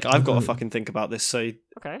got to fucking think about this. So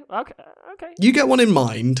Okay. You get one in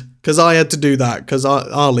mind, because I had to do that, because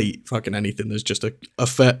I'll eat fucking anything. There's just a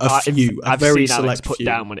few, a I've very seen Alex select put few.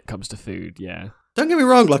 down when it comes to food. Yeah. Don't get me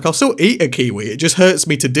wrong, like, I'll still eat a kiwi. It just hurts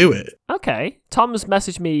me to do it. Okay. Tom's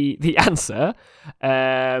messaged me the answer.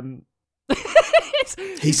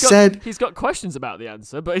 He's got questions about the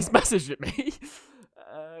answer, but he's messaged it me.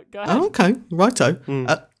 Go ahead. Oh, okay, righto.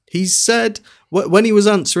 He said, when he was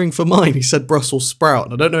answering for mine, he said Brussels sprout.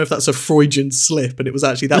 And I don't know if that's a Freudian slip, and that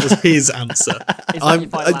was his answer.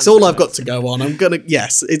 It's all I've got to go on.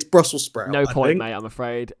 Yes, it's Brussels sprout. No point, mate, I'm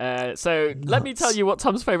afraid. So let me tell you what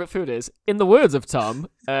Tom's favourite food is. In the words of Tom,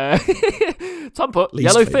 Tom put Least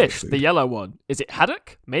yellow favourite fish, food. the yellow one. Is it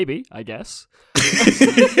haddock? Maybe, I guess.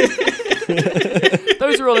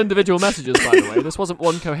 Those are all individual messages, by the way. This wasn't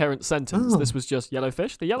one coherent sentence. Oh. This was just yellow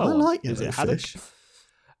fish, the yellow I one. like Is yellow it haddock? fish.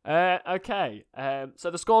 Okay. So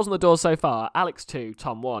the scores on the door so far: Alex 2,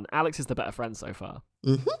 Tom 1. Alex is the better friend so far.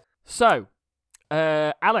 Mm-hmm. So,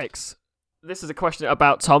 Alex, this is a question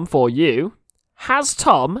about Tom for you. Has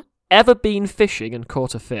Tom ever been fishing and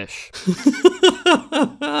caught a fish?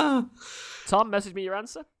 Tom, message me your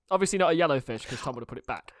answer. Obviously not a yellow fish, because Tom would have put it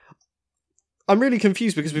back. I'm really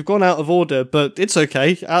confused because we've gone out of order, but it's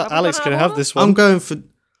okay. Alex can have this one. I'm going for...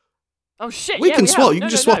 Oh shit! We yeah, can we swap. have. You No, can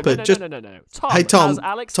just no, swap no, it. No, Just- no. Tom, Hey, Tom, has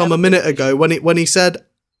Alex Tom, ever a minute been ago, when he said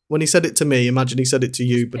it to me, imagine he said it to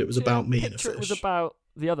you, but it was Picture- about me and a picture It was fish. about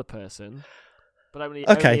the other person, but only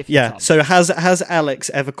Okay, if you're yeah. Tom. So has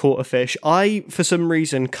Alex ever caught a fish? I, for some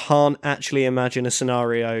reason, can't actually imagine a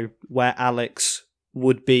scenario where Alex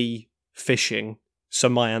would be fishing. So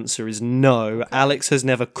my answer is no. Alex has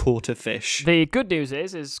never caught a fish. The good news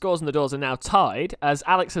is scores on the doors are now tied, as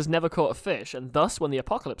Alex has never caught a fish, and thus, when the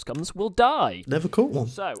apocalypse comes, will die. Never caught one.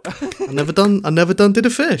 So, I never done did a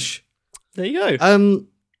fish. There you go.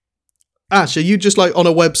 Ash, are you just like on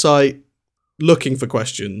a website looking for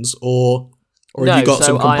questions, or have you got so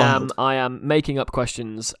some compiled? I am making up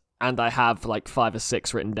questions, and I have like 5 or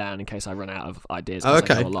 6 written down in case I run out of ideas. Oh, as I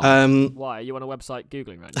okay. go along. Why are you on a website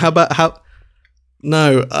googling right now?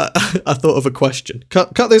 No, I thought of a question.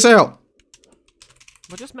 Cut this out.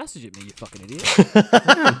 Well, just message it me, you fucking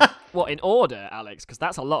idiot. What, in order, Alex? Because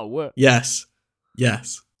that's a lot of work. Yes.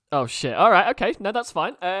 Oh shit! All right, okay, no, that's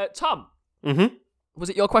fine. Tom. Mm-hmm.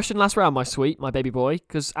 Was it your question last round, my sweet, my baby boy?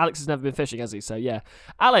 Because Alex has never been fishing, has he? So yeah,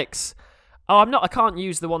 Alex. Oh, I can't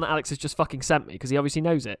use the one that Alex has just fucking sent me because he obviously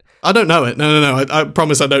knows it. I don't know it. No. I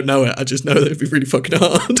promise I don't know it. I just know that it'd be really fucking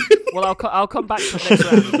hard. Well, I'll come back to the next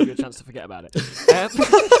round and give you a chance to forget about it.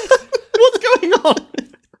 What's going on?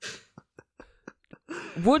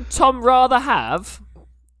 Would Tom rather have?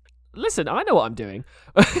 Listen, I know what I'm doing.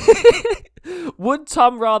 Would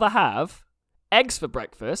Tom rather have eggs for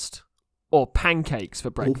breakfast or pancakes for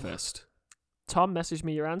breakfast? Tom, message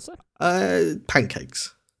me your answer.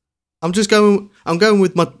 Pancakes. I'm going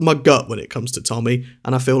with my gut when it comes to Tommy,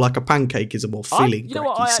 and I feel like a pancake is a more filling, you know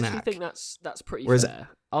what? grecky I snack. actually think that's pretty Whereas fair.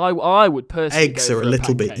 I would personally Eggs go are for a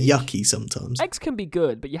little bit pancake. yucky sometimes. Eggs can be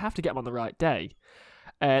good, but you have to get them on the right day.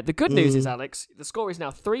 The good news is, Alex, the score is now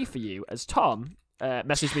 3 for you, as Tom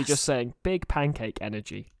messaged me just saying, big pancake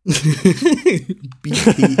energy.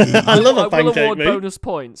 BPE. I love a I will pancake, award mate. bonus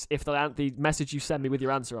points if the message you send me with your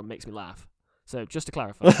answer on makes me laugh. So just to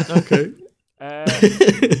clarify. Okay.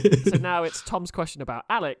 So now it's Tom's question about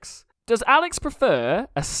Alex. Does Alex prefer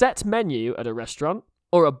a set menu at a restaurant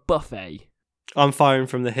or a buffet? I'm firing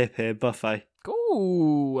from the hip here, buffet.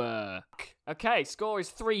 Ooh. Okay, score is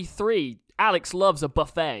 3-3. Alex loves a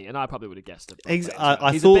buffet, and I probably would have guessed it. I He's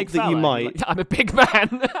a thought big that fella. you might. I'm a big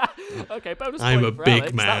man. Okay, bonus I'm point a for big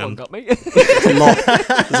Alex. That man. one got me. There's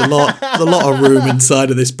a lot of room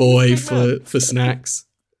inside of this boy for snacks.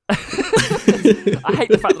 I hate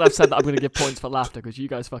the fact that I've said that I'm going to give points for laughter because you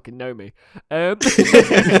guys fucking know me. So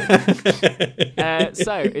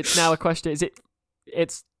it's now a question.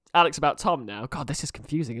 It's Alex about Tom now. God, this is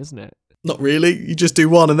confusing, isn't it? Not really. You just do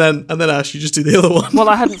one, and then Ash, you just do the other one. Well,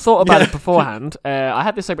 I hadn't thought about it beforehand. I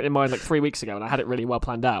had this segment in mind like 3 weeks ago, and I had it really well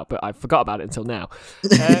planned out, but I forgot about it until now.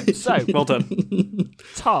 So, Well done.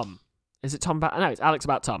 Tom. Is it Tom about... No, it's Alex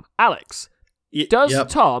about Tom. Alex, Y- does Yep.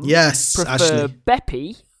 Tom Yes, prefer Ashley.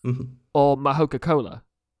 Beppy Mhm. or Mahoka-Cola?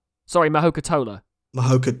 Sorry, Mahoka-Tola.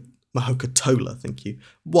 Mahoka-Tola, thank you.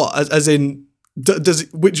 What? As in, does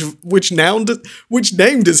which name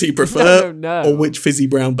does he prefer? No. Or which fizzy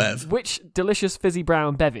brown bev? Which delicious fizzy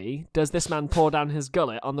brown bevy does this man pour down his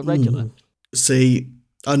gullet on the regular? See,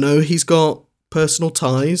 I know he's got personal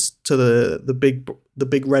ties to the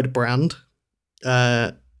big red brand,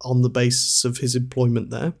 on the basis of his employment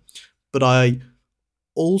there, but I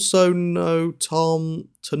also know Tom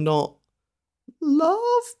to not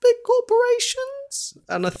love big corporations. Jets,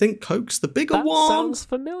 and I think Coke's the bigger That one. sounds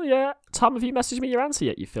familiar. Tom, have you messaged me your answer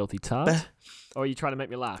yet, you filthy tart? Or are you trying to make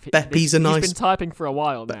me laugh? Beppy's a nice... He's been typing for a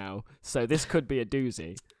while now, so this could be a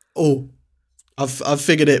doozy. Oh, I've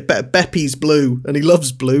figured it. Beppy's blue, and he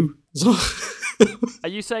loves blue. Are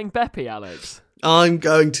you saying Beppy, Alex? I'm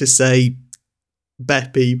going to say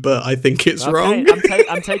Beppy, but I think it's wrong.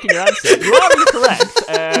 I'm taking your answer. You are incorrect.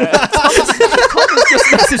 Tom has just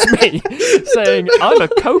messaged me saying, I'm a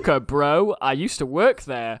Coca, bro. I used to work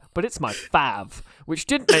there, but it's my fav. Which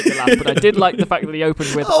didn't make me laugh, but I did like the fact that he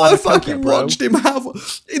opened with, I I'm a fucking Coca, bro. watched him have...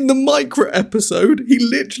 In the micro episode, he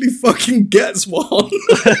literally fucking gets one.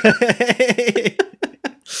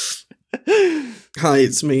 Hi,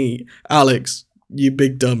 it's me, Alex, you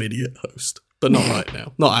big dumb idiot host. But not right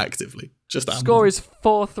now. Not actively. Just Score is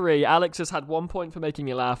 4-3. Alex has had 1 point for making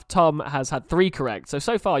me laugh. Tom has had 3 correct.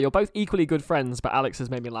 So far, you're both equally good friends, but Alex has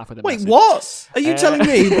made me laugh with a message. Wait, what? Are you telling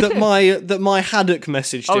me that my haddock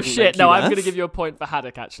message didn't shit, make you no, laugh? I'm going to give you a point for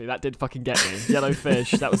haddock, actually. That did fucking get me. Yellow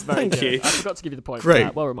fish, that was very Thank good. you. I forgot to give you the point Great. for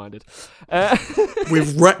that. Well reminded.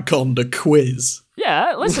 We've retconned a quiz.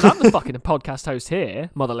 Yeah, listen, I'm the fucking podcast host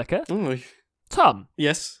here, Motherlicker. Mm, Tom,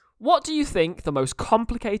 yes. what do you think the most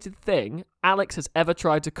complicated thing Alex has ever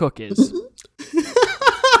tried to cook is?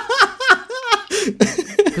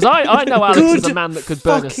 Because I know Alex is a man that could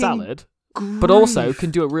burn a salad, but also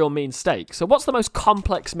can do a real mean steak. So what's the most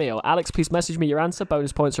complex meal? Alex, please message me your answer.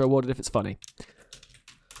 Bonus points are awarded if it's funny.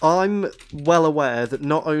 I'm well aware that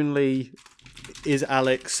not only is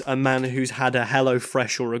Alex a man who's had a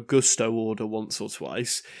HelloFresh or a Gusto order once or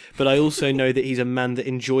twice, but I also know that he's a man that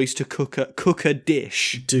enjoys to cook a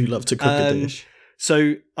dish. Do love to cook a dish.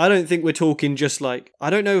 So I don't think we're talking just like... I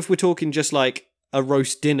don't know if we're talking just like a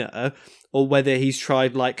roast dinner, or whether he's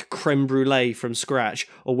tried like creme brulee from scratch,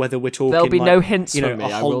 or whether we're talking... There'll be like, no hints you know, from me. a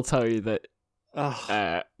I whole... will tell you that.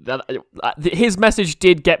 His message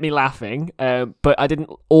did get me laughing, but I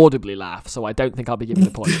didn't audibly laugh, so I don't think I'll be giving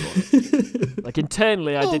the point for it. Like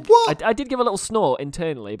internally, I did give a little snort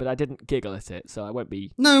internally, but I didn't giggle at it, so I won't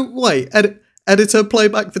be. No, wait. Editor, play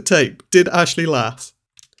back the tape. Did Ashley laugh?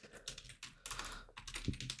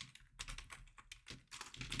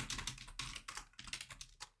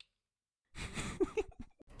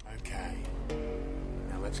 Okay.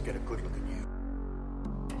 Now let's get a good look at you.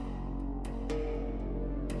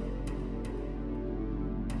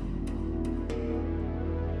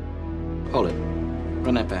 Hold it.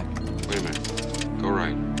 Run that back. Wait a minute. Go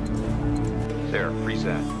right. Sarah, freeze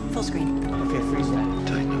that. Full screen. Okay, freeze that.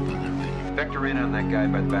 Tighten up on that thing. Vector in on that guy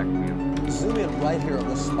by the back wheel. Zoom in right here on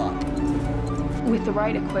the spot. With the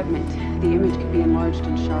right equipment, the image can be enlarged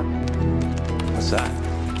and sharpened. What's that?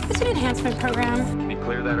 It's an enhancement program. Can you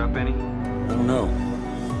clear that up any? I don't know.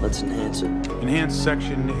 Let's enhance it. Enhance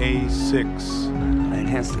section A6. I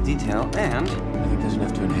enhance the detail and... I think there's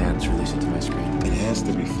enough to enhance. Release it to my screen. Enhance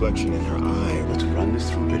the reflection in her eye. Let's run this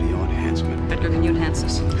through video enhancement. Edgar, can you enhance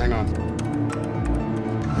this? Hang on.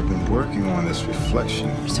 I've been working on this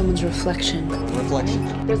reflection. Someone's reflection.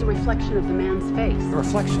 Reflection. There's a reflection of the man's face. A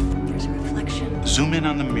reflection. There's a reflection. Zoom in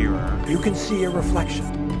on the mirror. You can see a reflection.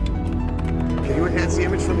 Can you enhance the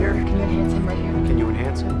image from here? Can you enhance him right here? Can you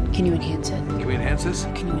enhance it? Can you enhance it? Can we enhance this?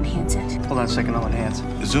 Can you enhance it? Hold on a second, I'll enhance.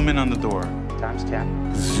 Zoom in on the door. Times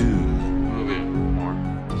 10. Zoom. Move in. More.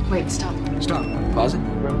 Wait, stop. Stop. Pause it.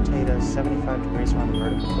 Rotate us 75 degrees around the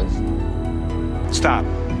vertical, please. Stop.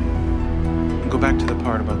 Go back to the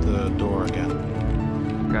part about the door again.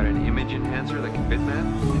 Got an image enhancer that can bitmap?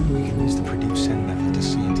 Maybe we can use the PreduceSend method to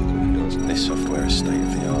see into the windows. This software is state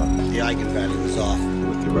of the art. The eigenvalue is off.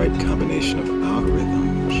 With the right combination of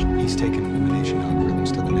algorithms, he's taken illumination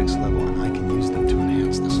algorithms to the next level, and I can use them to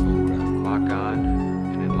enhance this photograph. Lock on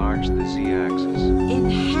and enlarge the z-axis.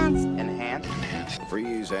 Enhance. Enhance. Enhance.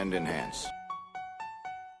 Freeze and enhance.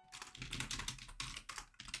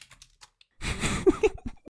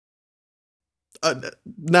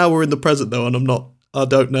 Now we're in the present though, and I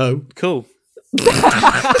don't know. Cool.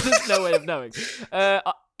 There's no way of knowing.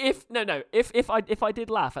 If I did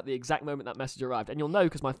laugh at the exact moment that message arrived, and you'll know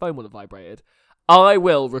because my phone will have vibrated, I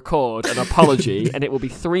will record an apology, and it will be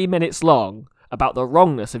 3 minutes long about the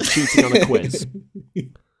wrongness of cheating on a quiz,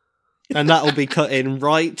 And that will be cut in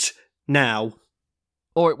right now.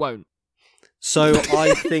 or it won't. So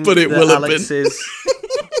I think But it that will have Alex been. is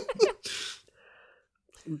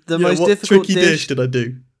the Yeah, most what difficult tricky dish did I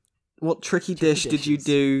do? What tricky dish did you dishes.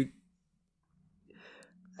 do?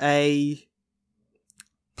 A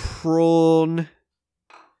prawn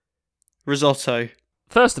risotto.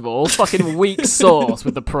 First of all, fucking weak sauce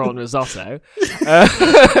with the prawn risotto. Tom,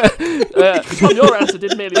 your answer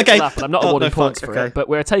did merely Okay. laugh, and I'm not Oh, awarding no, points fuck, for okay. it, but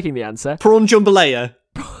we're taking the answer. Prawn jambalaya.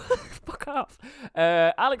 Fuck off.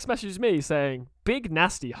 Alex messaged me saying, "Big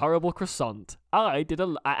nasty horrible croissant. I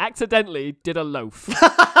accidentally did a loaf."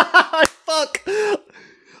 Fuck.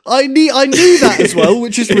 I knew that as well,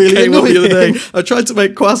 which is really came up annoying. the other day. I tried to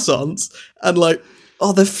make croissants and like,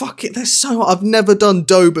 they're so. I've never done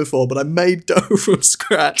dough before, but I made dough from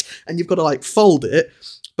scratch, and you've got to like fold it.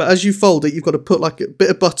 But as you fold it, you've got to put like a bit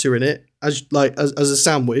of butter in it as a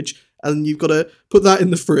sandwich, and you've got to put that in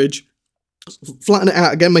the fridge. Flatten it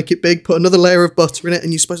out again, make it big, put another layer of butter in it,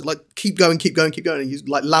 and you're supposed to like keep going, and you're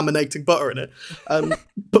like laminating butter in it.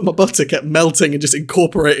 But my butter kept melting and just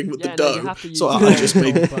incorporating with the dough. So I just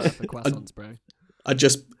made butter for croissants, bro. I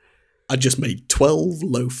just made 12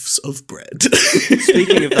 loaves of bread.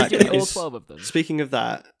 Speaking of that, Did you eat all guys, 12 of them? speaking of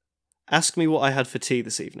that, ask me what I had for tea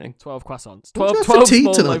this evening. 12 croissants. What 12, did you have for 12 tea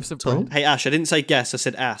small tonight, loaves of Tom? bread. Hey Ash, I didn't say guess, I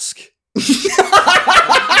said ask.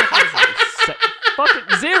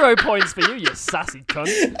 Fucking 0 points for you sassy cunt.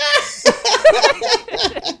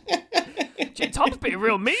 Gee, Tom's being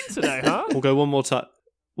real mean today, huh? We'll go one more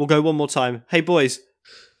time. Hey boys,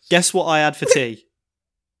 guess what I had for tea?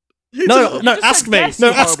 No, just ask said me. guess, No,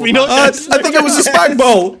 you ask me, horrible not bastard. guess. I think it was a spag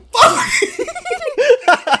bowl.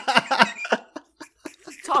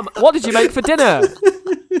 Tom, what did you make for dinner?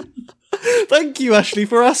 Thank you, Ashley,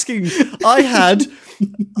 for asking. I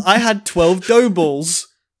had 12 dough balls.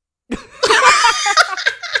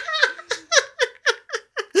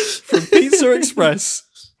 From Pizza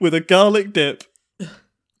Express with a garlic dip.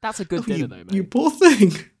 That's a good dinner, though, mate. You poor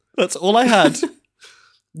thing. That's all I had.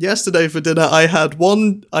 Yesterday for dinner, I had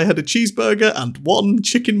a cheeseburger and one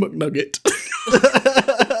chicken McNugget.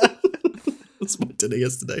 That's my dinner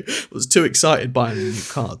yesterday. I was too excited buying a new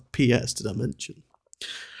car. P.S. Did I mention?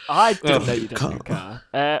 I didn't know you did a new car.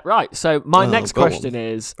 Right, so my next go on. question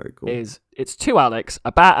is, Very cool. it's to Alex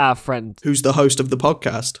about our friend. Who's the host of the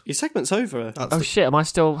podcast? Your segment's over. Shit, am I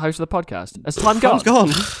still host of the podcast? Has time gone? Time's gone.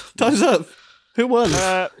 Time's up. Who won?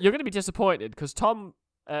 You're going to be disappointed because Tom,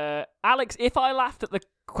 Alex, if I laughed at the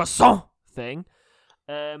croissant thing,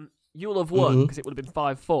 you'll have won because it would have been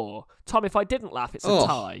 5-4. Tom, if I didn't laugh, it's a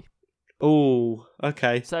tie. Oh,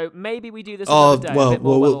 okay. So maybe we do this another day. A bit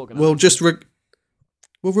more well-organised. we'll just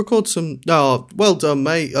we'll record some. No, well done,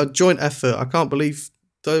 mate. A joint effort. I can't believe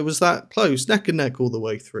it was that close, neck and neck all the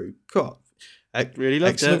way through. God, Really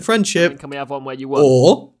loved excellent it. friendship. Can we have one where you won?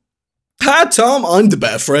 Or, hi Tom, I'm the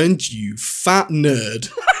better friend. You fat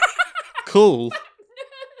nerd. Cool.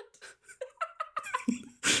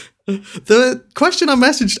 The question I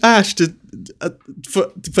messaged Ash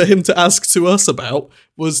for him to ask to us about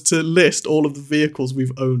was to list all of the vehicles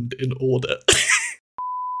we've owned in order.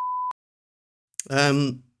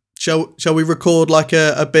 Shall we record like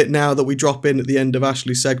a bit now that we drop in at the end of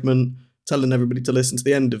Ashley's segment, telling everybody to listen to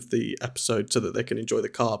the end of the episode so that they can enjoy the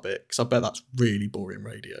car bit? Because I bet that's really boring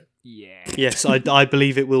radio. Yeah. Yes, I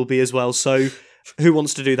believe it will be as well. So, who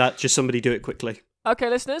wants to do that? Just somebody do it quickly.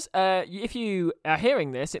 Okay, listeners, if you are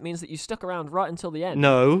hearing this, it means that you stuck around right until the end.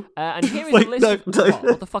 No. And here is Wait, a list no, of... no.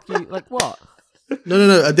 What the fuck are you... Like, what?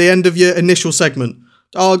 No. At the end of your initial segment.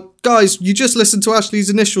 Oh, guys, you just listened to Ashley's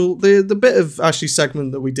the bit of Ashley's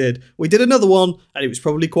segment that we did. We did another one, and it was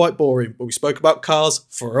probably quite boring, but we spoke about cars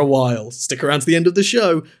for a while. Stick around to the end of the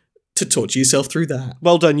show to torture yourself through that.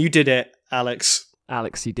 Well done, you did it, Alex.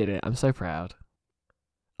 Alex, you did it. I'm so proud.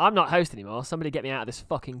 I'm not host anymore. Somebody get me out of this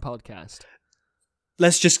fucking podcast.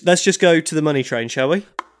 Let's just go to the money train, shall we?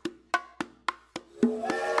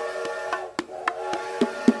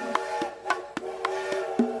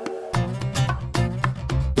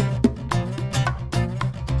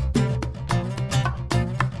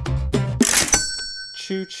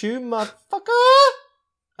 Choo choo, motherfucker!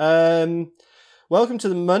 Welcome to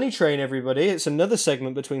the money train, everybody. It's another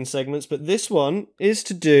segment between segments, but this one is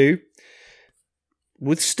to do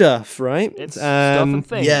with stuff, right? It's stuff and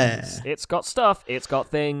things. yeah. It's got stuff. It's got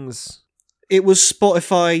things. It was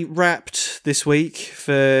Spotify Wrapped this week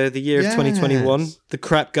for the year of 2021, the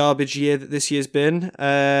crap garbage year that this year's been.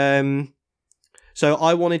 So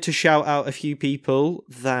I wanted to shout out a few people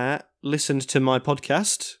that listened to my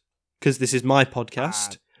podcast, because this is my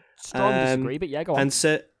podcast. Strong disagree, but yeah, go on.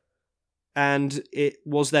 And it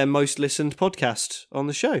was their most listened podcast on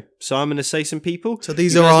the show. So I'm going to say some people. So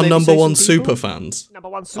these You are guys our maybe number say one some people? super fans. Number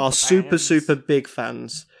one super Our fans. super big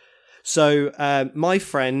fans. So my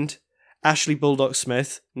friend Ashley Bulldog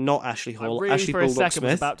Smith, not Ashley Hall, I really Ashley for a Bulldog second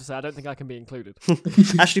was Smith. about to say I don't think I can be included.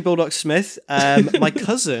 Ashley Bulldog Smith, my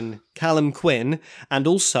cousin Callum Quinn, and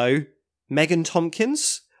also Megan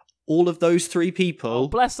Tompkins. All of those three people. Oh,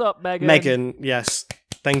 bless up, Megan. Megan, yes,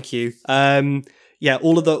 thank you. yeah,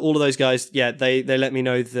 all of those guys, yeah, they let me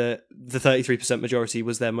know that the 33% majority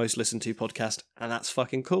was their most listened to podcast, and that's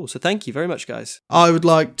fucking cool. So thank you very much, guys. I would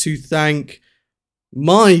like to thank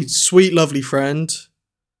my sweet, lovely friend,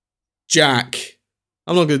 Jack.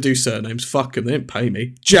 I'm not going to do surnames. Fuck him. They didn't pay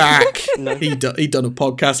me. Jack. No. He done a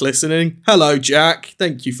podcast listening. Hello, Jack.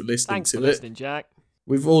 Thank you for listening Thanks to for it. listening, Jack.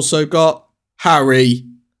 We've also got Harry.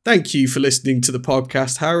 Thank you for listening to the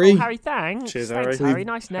podcast, Harry. Oh, Harry, thanks. Cheers, Thanks, Harry. Harry.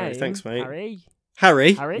 Nice name. Harry, thanks, mate.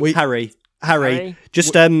 Harry. Harry.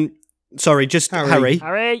 Just sorry, just Harry.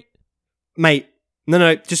 Harry. Mate.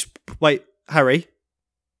 No, just wait, Harry.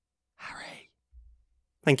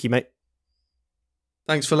 Thank you, mate.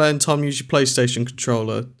 Thanks for letting Tom use your PlayStation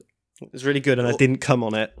controller. It was really good, and I didn't come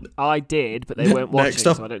on it. I did, but they weren't watching, Next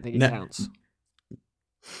up- so I don't think it counts.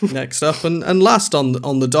 Next up and last on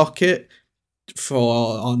the docket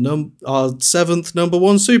for our seventh number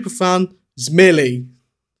one superfan is Millie.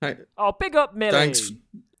 Oh, big up, Millie.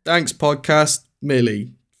 Thanks, podcast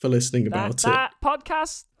Millie, for listening about that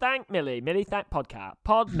podcast. Thank Millie. Millie, thank podcast.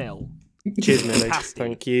 Pod Mill. Cheers, Millie. Pasty.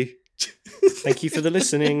 Thank you. Thank you for the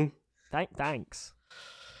listening. Thanks.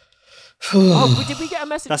 Oh, did we get a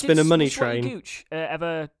message? That's been a money Sweaty train. Gooch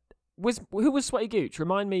who was Sweaty Gooch?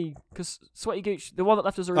 Remind me, because Sweaty Gooch, the one that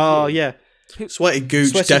left us a review. Oh yeah, Sweaty Gooch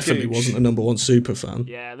Sweaty definitely Gooch. wasn't a number one superfan.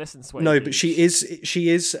 Yeah, listen, Sweaty no, Gooch. but she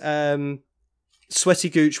is. Sweaty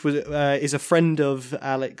Gooch is a friend of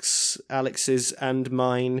Alex's and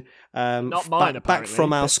mine. Not mine, back apparently.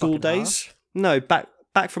 from our Piss school fucking days. No, back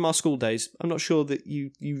from our school days. I'm not sure that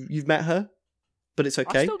you've met her, but it's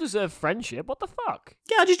okay. I still deserve friendship. What the fuck?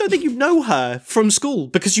 Yeah, I just don't think you know her from school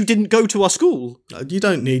because you didn't go to our school. You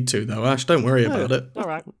don't need to though, Ash. Don't worry about it. All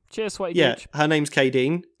right. Cheers, Sweaty Yeah, Gooch. her name's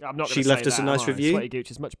Kadeen. I'm not. She gonna left say us a that, nice am I? review. Sweaty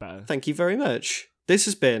Gooch is much better. Thank you very much. This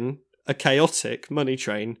has been a chaotic money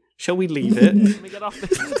train. Shall we leave it? Let me get off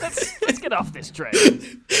this. Let's get off this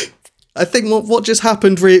train. I think what just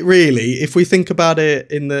happened really, if we think about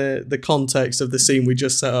it in the context of the scene we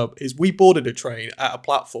just set up, is we boarded a train at a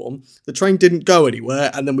platform. The train didn't go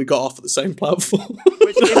anywhere, and then we got off at the same platform.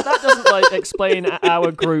 Which, if that doesn't explain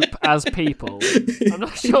our group as people, I'm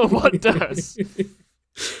not sure what does.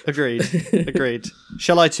 Agreed.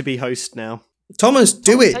 Shall I to be host now? Thomas,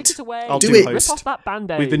 do it. Take it away. I'll do do it. host. Rip off that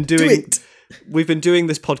band-aid. We've been doing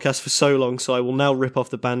this podcast for so long, so I will now rip off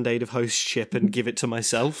the band-aid of hostship and give it to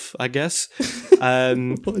myself, I guess.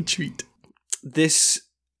 What a treat. This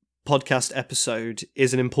podcast episode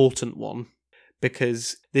is an important one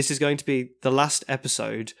because this is going to be the last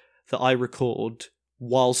episode that I record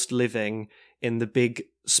whilst living in the big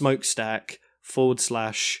smokestack /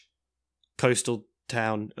 coastal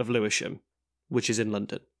town of Lewisham, which is in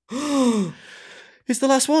London. It's the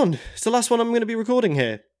last one. It's the last one I'm going to be recording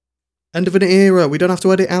here. End of an era. We don't have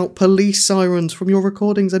to edit out police sirens from your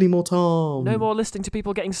recordings anymore, Tom. No more listening to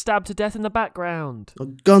people getting stabbed to death in the background. Or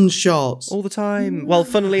gunshots. All the time. Well,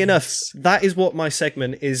 funnily enough, that is what my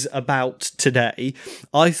segment is about today.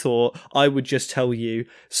 I thought I would just tell you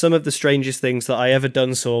some of the strangest things that I ever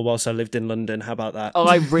done saw whilst I lived in London. How about that? Oh,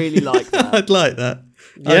 I really like that. I'd like that.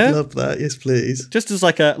 Yeah? I'd love that. Yes, please. Just as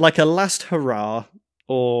like a last hurrah.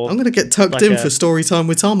 Or I'm going to get tucked in for story time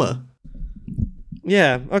with Toma.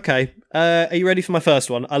 Yeah, okay. Are you ready for my first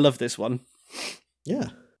one? I love this one. Yeah.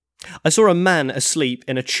 I saw a man asleep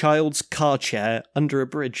in a child's car chair under a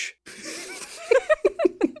bridge.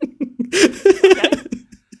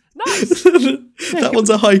 Nice. That one's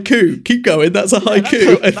a haiku. Keep going. That's a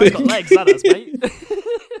haiku, I think. That's got legs, that has, mate.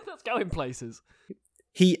 That's going places.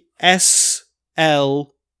 He SL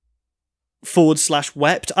 /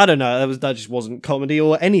 wept. I don't know. That just wasn't comedy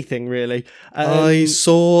or anything really. I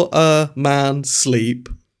saw a man sleep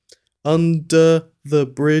under the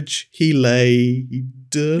bridge. He laid.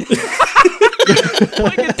 Putting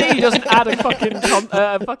a D doesn't add a fucking. You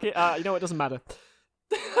know what? It doesn't matter.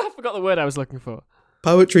 I forgot the word I was looking for.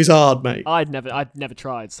 Poetry's hard, mate. I'd never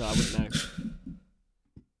tried, so I wouldn't know.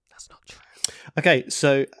 That's not true. Okay,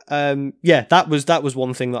 so yeah, that was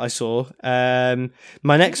one thing that I saw.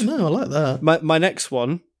 My next, no, I like that. My next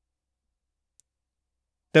one.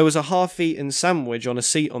 There was a half-eaten sandwich on a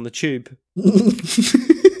seat on the tube.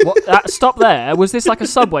 What? Stop there. Was this like a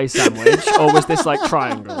Subway sandwich, or was this like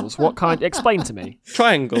triangles? What kind? Explain to me.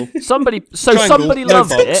 Triangle. Somebody Triangle, loved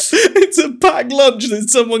box. it. It's a packed lunch that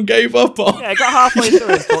someone gave up on. Yeah, got halfway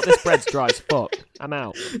through and thought this bread's dry as fuck. I'm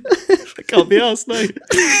out. I can't be arsed, no.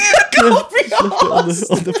 Can't be arsed.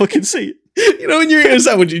 on the fucking seat. You know when you're eating a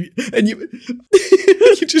sandwich and you're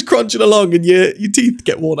just crunching along and your teeth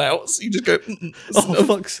get worn out, so you just go. Oh,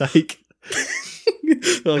 fuck's sake!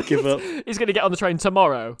 I'll give up. He's going to get on the train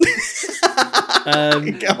tomorrow.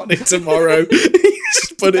 Get on it tomorrow.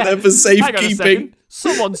 Just put it there for Hang on a safekeeping. second.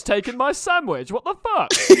 Someone's taken my sandwich. What the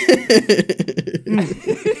fuck?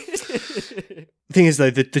 Thing is, though,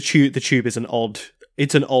 the tube is an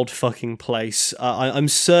odd fucking place. I'm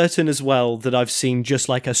certain as well that I've seen just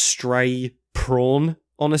like a stray prawn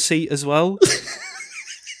on a seat as well.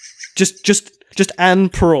 just an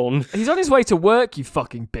prawn. He's on his way to work, you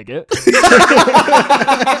fucking bigot.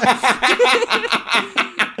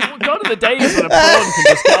 Gone are the days when a prawn can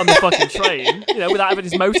just get on the fucking train, without having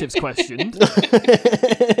his motives questioned.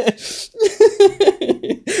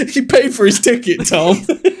 He paid for his ticket, Tom.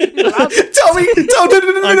 Tommy,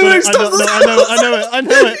 no, stop. I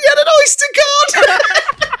know it. He had an Oyster card.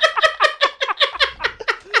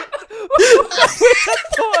 I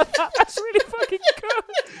thought of that. That's really fucking good.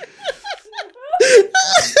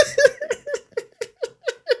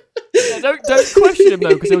 Yeah, don't question him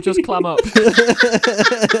though, because he'll just clam up.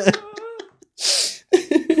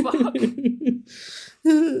 Fuck.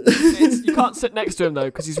 You can't sit next to him though,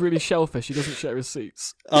 because he's really shellfish. He doesn't share his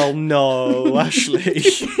seats. Oh no, Ashley.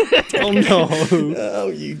 Oh no. Oh,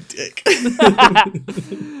 you dick.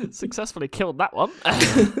 Successfully killed that one.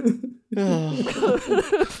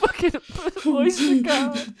 Fucking oyster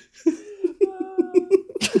card.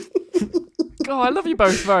 Oh, I love you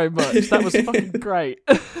both very much. That was fucking great.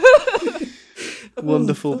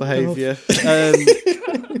 Wonderful behaviour.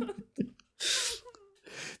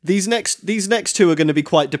 These next two are going to be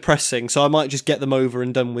quite depressing, so I might just get them over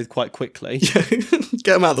and done with quite quickly. Get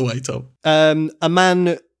them out of the way, Tom. A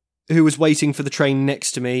man who was waiting for the train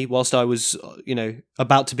next to me whilst I was,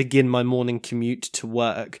 about to begin my morning commute to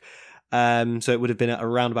work. So it would have been at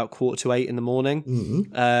around about 7:45 in the morning.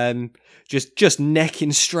 Mm-hmm. Just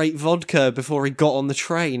necking straight vodka before he got on the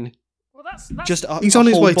train. Well, that's just he's on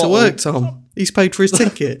his way to work, Tom. He's paid for his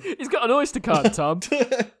ticket. He's got an Oyster card, Tom.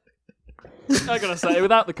 I gotta say,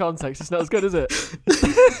 without the context, it's not as good, is it?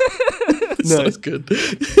 It's not as good.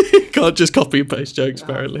 Can't just copy and paste jokes,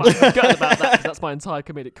 apparently. I'm gutted about that, because that's my entire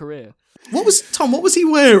comedic career. What was he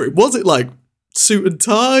wearing? Was it like suit and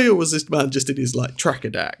tie, or was this man just in his like tracker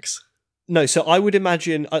dacks? No, so I would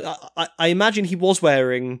imagine. I imagine he was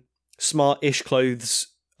wearing smart-ish clothes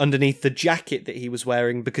underneath the jacket that he was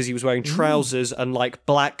wearing, because he was wearing trousers and like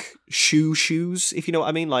black shoes, if you know what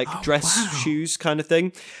I mean, like dress shoes kind of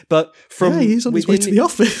thing. But from he's on his way to the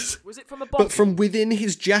office. Was it from a bottle? But from within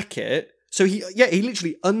his jacket. So he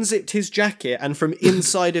literally unzipped his jacket, and from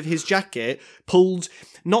inside of his jacket pulled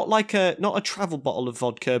not a travel bottle of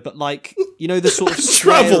vodka, but like the sort of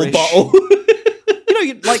travel bottle.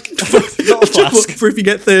 Like not a flask for if you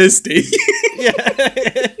get thirsty. Yeah.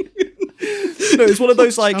 No, it's one of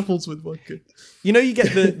those like apples with vodka. You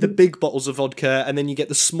get the big bottles of vodka, and then you get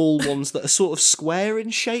the small ones that are sort of square in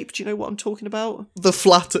shape. Do you know what I'm talking about? The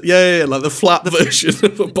flat, yeah, like the flat version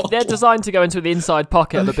of a bottle. They're designed to go into the inside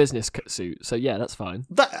pocket of a business suit, so yeah, that's fine.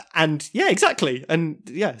 Exactly,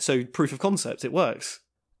 so proof of concept, it works.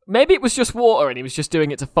 Maybe it was just water, and he was just doing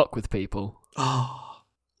it to fuck with people. Oh.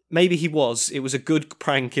 Maybe he was. It was a good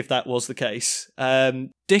prank if that was the case.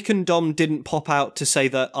 Dick and Dom didn't pop out to say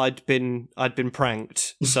that I'd been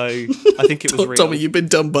pranked, so I think it was real. Tommy, you've been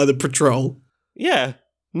done by the patrol. Yeah,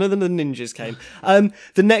 none of the ninjas came.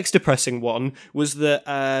 The next depressing one was that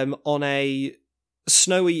on a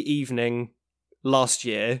snowy evening last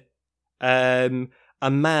year, a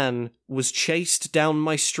man was chased down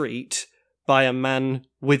my street by a man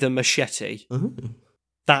with a machete. Mm-hmm.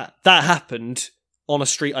 That happened on a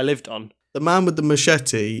street I lived on. The man with the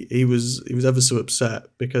machete, he was ever so upset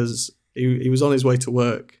because he was on his way to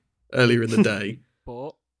work earlier in the day.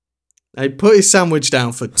 But he put his sandwich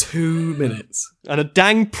down for 2 minutes. And a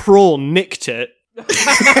dang prawn nicked it.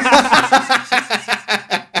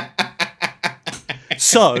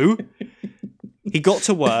 So, he got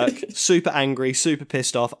to work, super angry, super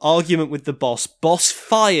pissed off, argument with the boss. Boss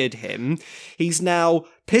fired him. He's now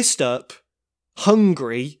pissed up,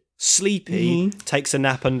 hungry, sleepy, takes a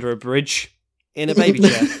nap under a bridge in a baby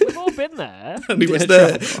chair. We've all been there. And he was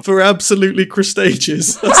there for absolutely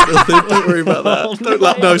crustaceous. That's the thing. Don't worry about that. Don't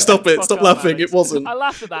laugh. No, stop it. Stop laughing. Alex. It wasn't. I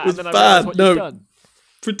laughed at that. It was and then bad. I realised what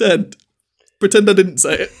you've done. Pretend I didn't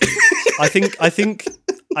say it. I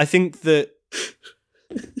think that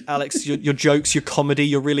Alex, your jokes, your comedy,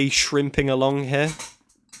 you're really shrimping along here.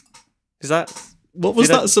 Is that? What was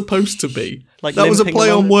that supposed to be? Like that was a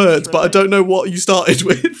play on words, but I don't know what you started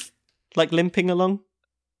with. Like limping along?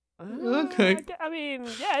 Okay. I mean,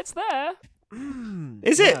 yeah, it's there.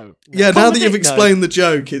 Is it? No. Yeah, now that you've explained the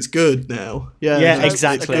joke, it's good now. Yeah,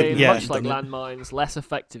 exactly. Again, yeah. Much like landmines, less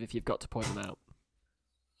effective if you've got to point them out.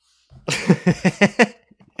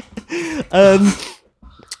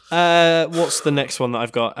 What's the next one that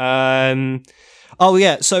I've got? Oh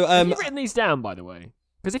yeah, so Have you written these down, by the way?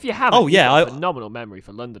 Because if you haven't, oh yeah, you've got a phenomenal memory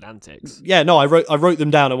for London antics. Yeah, no, I wrote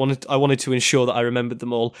them down. I wanted to ensure that I remembered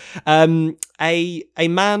them all. A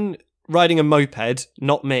man riding a moped,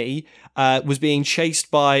 not me, was being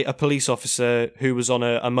chased by a police officer who was on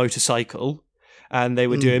a motorcycle, and they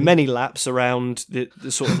were doing many laps around the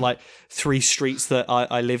sort of like 3 streets that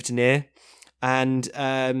I lived near. And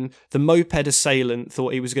the moped assailant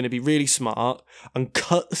thought he was going to be really smart and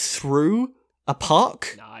cut through a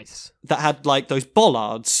park. Nice. That had like those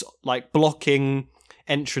bollards like blocking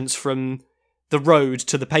entrance from the road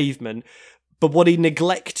to the pavement. But what he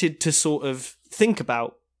neglected to sort of think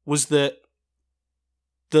about was that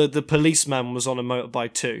the policeman was on a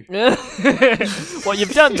motorbike too. What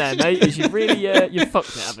you've done there, mate, is you've really you've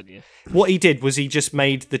fucked it, haven't you? What he did was he just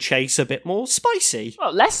made the chase a bit more spicy.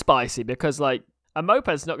 Well, less spicy because like a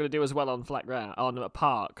moped's not going to do as well on flat ground on a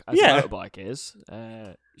park as a motorbike is.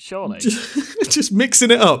 Surely, just mixing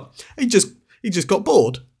it up. He just got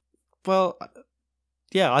bored. Well,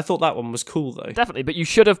 yeah, I thought that one was cool though. Definitely, but you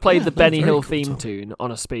should have played the Benny Hill theme tune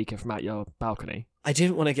on a speaker from out your balcony. I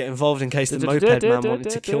didn't want to get involved in case the moped man wanted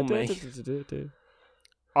to kill me.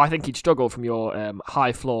 I think he'd struggle from your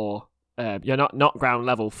high floor. You're not ground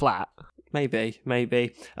level flat. Maybe.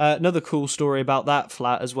 Another cool story about that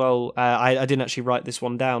flat as well. I didn't actually write this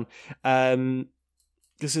one down.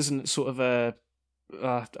 This isn't sort of a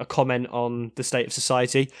comment on the state of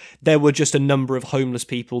society. There were just a number of homeless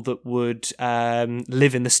people that would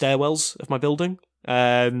live in the stairwells of my building.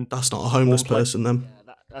 That's not a homeless person then.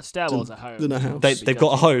 Yeah, a stairwell's a home. In a house. They've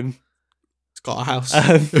got a home. It's got a house.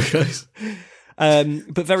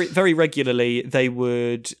 But very, very regularly they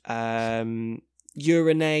would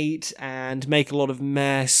urinate and make a lot of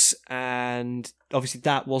mess, and obviously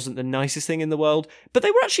that wasn't the nicest thing in the world, but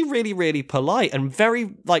they were actually really, really polite and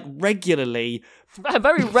very, like, regularly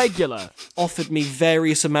very regular offered me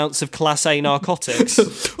various amounts of Class A narcotics.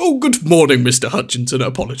 Oh, good morning, Mr. Hutchinson.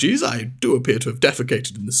 Apologies, I do appear to have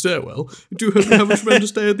defecated in the stairwell. I do hope you have a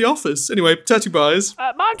tremendous day at the office. Anyway, tatty buys.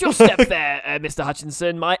 Mind your step there, Mr.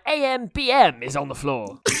 Hutchinson. My AM/PM is on the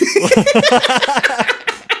floor.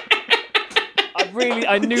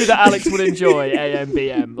 I knew that Alex would enjoy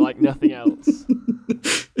AM/PM like nothing else.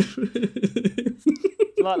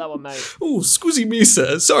 You like that one, mate? Oh, scusi me,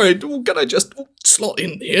 sir. Sorry, can I just slot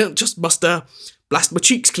in here? Just must blast my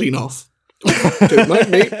cheeks clean off. Don't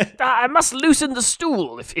mind me. I must loosen the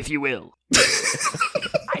stool, if you will.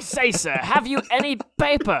 I say, sir, have you any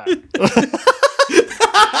paper?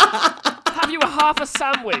 Have you half a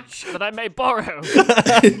sandwich that I may borrow?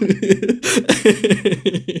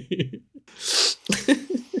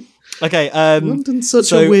 Okay, London's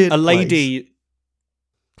such a weird lady.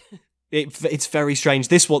 It's very strange.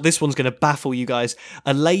 This one's going to baffle you guys.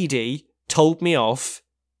 A lady told me off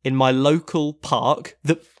in my local park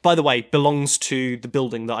that, by the way, belongs to the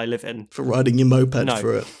building that I live in. For riding your moped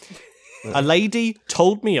through it. No. A lady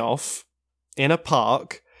told me off in a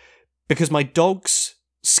park because my dogs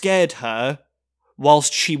scared her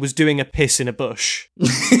whilst she was doing a piss in a bush.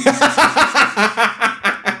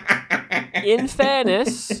 In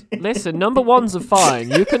fairness, listen, number ones are fine.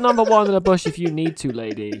 You can number one in a bush if you need to,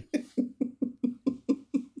 lady.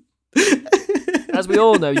 As we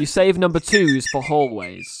all know, you save number twos for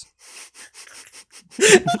hallways.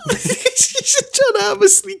 She's trying to have a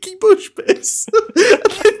sneaky bush piss.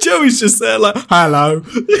 And then Joey's just there like, hello.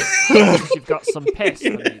 You've got some piss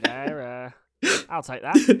for me there. I'll take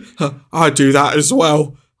that. I do that as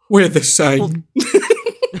well. We're the same.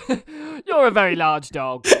 You're a very large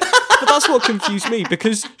dog. But that's what confused me,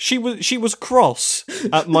 because she was cross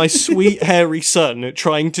at my sweet hairy son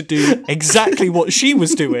trying to do exactly what she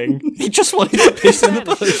was doing. He just wanted to piss in the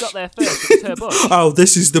bush. She got there first. It was her bush. Oh,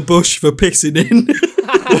 this is the bush for pissing in.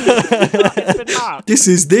 It's been marked. This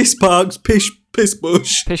is this park's piss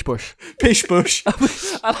bush. Pish bush. Pish bush.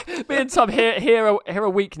 Me and Tom hear a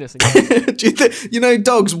weakness. Do you know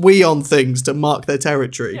dogs wee on things to mark their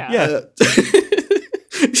territory? Yeah.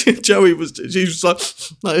 Joey was like,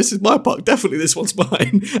 no, this is my park, definitely this one's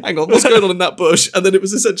mine. Hang on, what's going on in that bush? And then it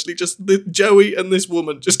was essentially just Joey and this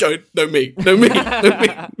woman just going, no me,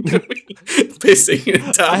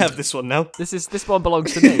 pissing down. I have this one now. This one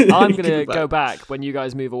belongs to me. I'm going to go back when you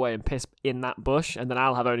guys move away and piss in that bush, and then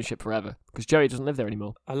I'll have ownership forever, because Joey doesn't live there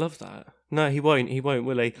anymore. I love that. No, he won't,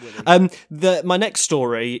 will he? My next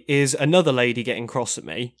story is another lady getting cross at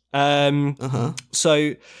me.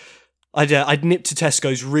 So I'd nipped to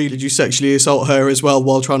Tesco's really... Did you sexually assault her as well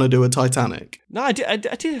while trying to do a Titanic? No, I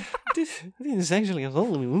didn't sexually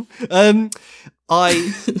assault anyone. I'd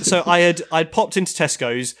popped into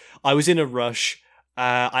Tesco's. I was in a rush.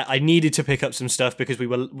 I needed to pick up some stuff because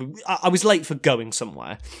I was late for going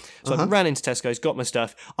somewhere. So I ran into Tesco's, got my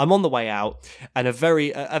stuff. I'm on the way out, and a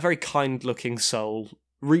very kind-looking soul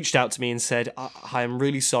reached out to me and said, "Hi, I'm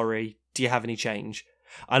really sorry. Do you have any change?"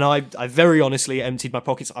 And I very honestly emptied my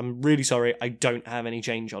pockets. "I'm really sorry. I don't have any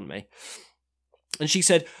change on me." And she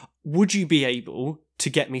said, "Would you be able to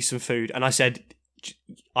get me some food?" And I said,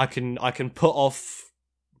 I can put off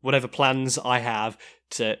whatever plans I have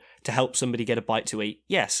to help somebody get a bite to eat.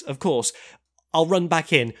 Yes, of course. I'll run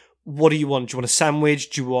back in. What do you want? Do you want a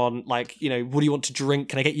sandwich? Do you want, what do you want to drink?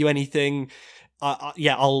 Can I get you anything?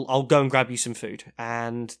 Yeah, I'll go and grab you some food.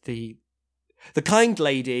 And the kind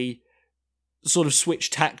lady sort of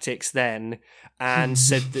switched tactics then and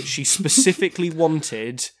said that she specifically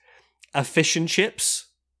wanted a fish and chips.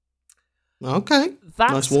 Okay.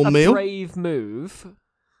 That's nice warm a meal. brave move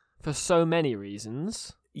for so many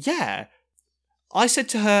reasons. Yeah. I said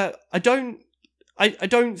to her, I don't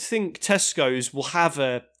think Tesco's will have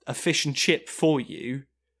a fish and chip for you,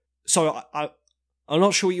 so I'm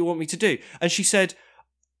not sure what you want me to do. And she said,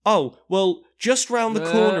 "Oh, well, just round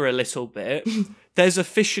the corner a little bit, there's a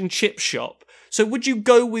fish and chip shop. So would you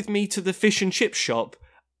go with me to the fish and chip shop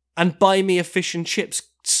and buy me a fish and chips,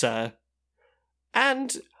 sir?"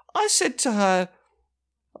 And I said to her,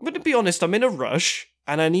 "I'm going to be honest, I'm in a rush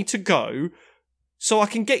and I need to go, so I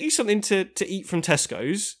can get you something to eat from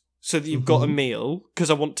Tesco's so that you've got a meal,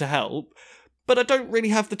 because I want to help, but I don't really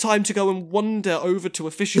have the time to go and wander over to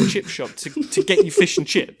a fish and chip shop to get you fish and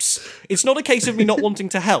chips. It's not a case of me not wanting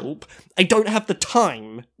to help. I don't have the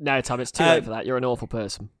time." No, Tom, it's too late for that. You're an awful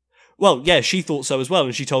person. Well, yeah, she thought so as well,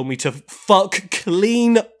 and she told me to fuck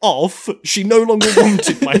clean off. She no longer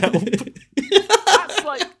wanted my help. That's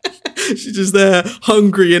like... She's just there,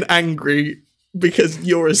 hungry and angry because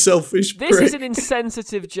you're a selfish prick. This is an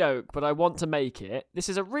insensitive joke, but I want to make it. This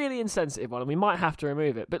is a really insensitive one, and we might have to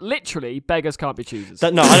remove it. But literally, beggars can't be choosers.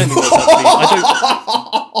 No, I don't think that's actually...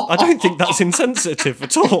 I don't think that's insensitive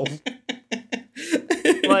at all.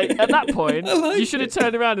 Like, at that point, you should have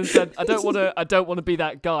turned around and said, I don't want to be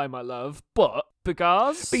that guy, my love, but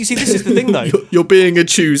Begars. But you see, this is the thing, though. You're being a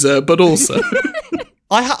chooser, but also...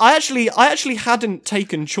 I actually hadn't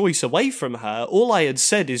taken choice away from her. All I had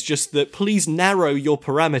said is just that please narrow your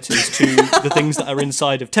parameters to the things that are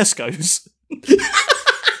inside of Tesco's.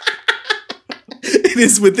 It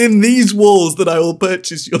is within these walls that I will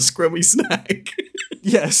purchase your scrummy snack.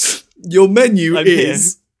 Yes. Your menu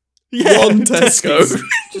is one Tesco.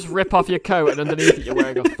 Just rip off your coat and underneath it you're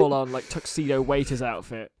wearing a full-on tuxedo waiter's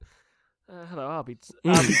outfit. Hello, I'll be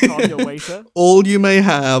Tom, your waiter. All you may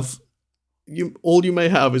have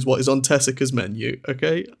is what is on Tessica's menu,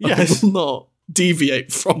 okay? Yes. I will not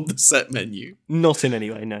deviate from the set menu. Not in any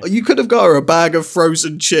way, no. You could have got her a bag of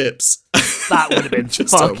frozen chips. That would have been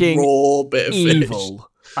just fucking a raw bit of evil.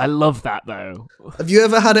 fish. I love that, though. Have you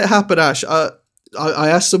ever had it happen, Ash? I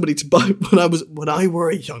asked somebody to buy, when I were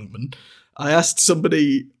a young man, I asked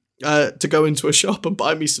somebody to go into a shop and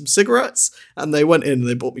buy me some cigarettes, and they went in and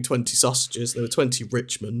they bought me 20 sausages. They were 20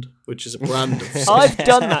 Richmond, which is a brand of sausage. I've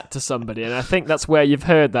done that to somebody, and I think that's where you've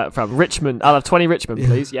heard that from. Richmond, I'll have 20 Richmond,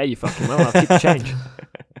 please. Yeah, you fucking will. I'll keep the change.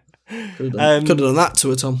 Could have done that to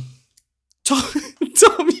her, Tom. Tom,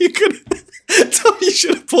 you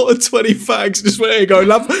should have bought her 20 fags and just went, "Here you go,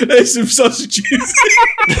 love. There's some sausages."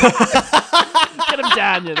 Get them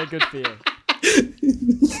down, yeah, they're good for you.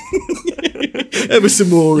 Ever some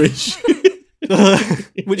more-ish.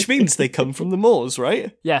 Which means they come from the moors,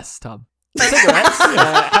 right? Yes, Tom. Cigarettes,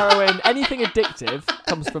 heroin, anything addictive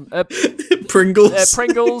comes from Pringles.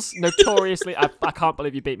 Pringles, notoriously, I can't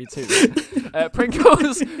believe you beat me to that.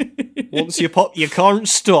 Pringles. Once you pop, you can't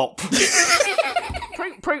stop.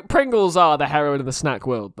 Pringles are the heroin of the snack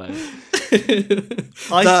world, though.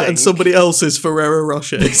 And somebody else's Ferrero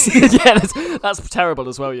Rochers. Yeah, that's terrible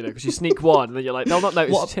as well, because you sneak one and then you're like, they'll not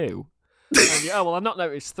notice two. And you, I've not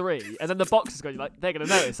noticed three. And then the box is going, you're like, they're going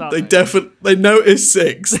to notice, aren't they? They notice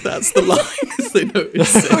 6. That's the line. They notice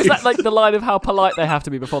 6. Or is that like the line of how polite they have to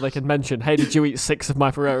be before they can mention, "Hey, did you eat 6 of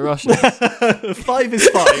my Ferrero Rochers?" 5 is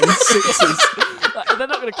fine. 6 is... They're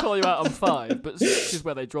not going to call you out on 5, but 6 is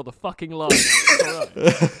where they draw the fucking line. It's all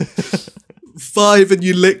right. 5 and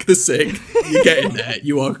you lick the 6th, you get in there.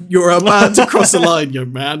 You're about to cross a line,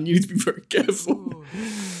 young man. You need to be very careful.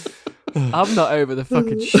 I'm not over the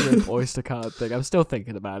fucking shrimp oyster card thing. I'm still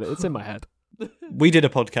thinking about it. It's in my head. We did a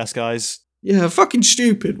podcast, guys. Yeah, fucking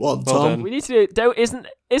stupid one, Well Tom. done. We need to do.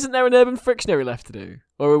 Isn't there an Urban Frictionary left to do,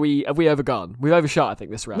 or have we overgone? We've overshot, I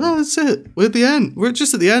think, this round. No, that's it. We're at the end. We're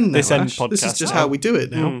just at the end now. This end Ash. podcast. This is just how we do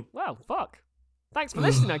it now. Well, fuck. Thanks for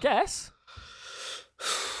listening, I guess.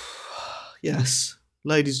 Yes.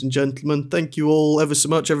 ladies and gentlemen, thank you all ever so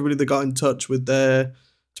much. Everybody that got in touch with their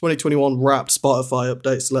 2021 Wrapped Spotify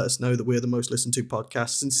updates to let us know that we're the most listened to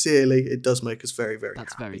podcast. Sincerely, it does make us very, very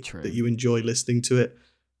That's happy very true. that you enjoy listening to it,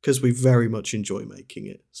 because we very much enjoy making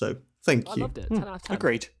it. So thank you. I loved it. 10 out of 10.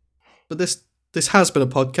 Agreed. But this has been a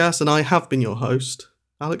podcast, and I have been your host,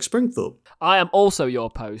 Alex Springthorpe. I am also your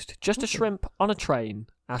post. Just a shrimp on a train,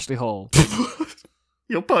 Ashley Hall.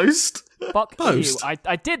 Your post? Fuck Post? you.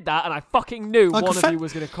 I did that, and I fucking knew Like one a of you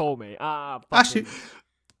was going to call me. Actually,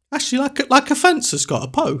 like a fencer's got a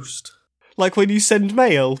post. Like when you send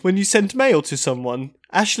mail to someone.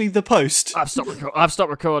 Ashley the post. I've stopped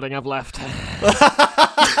recording. I've left.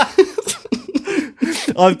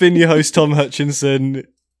 I've been your host, Tom Hutchinson.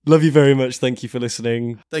 Love you very much. Thank you for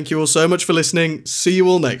listening. Thank you all so much for listening. See you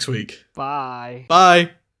all next week. Bye.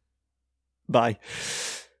 Bye. Bye.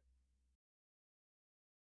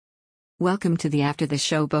 Welcome to the After the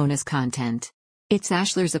Show bonus content. It's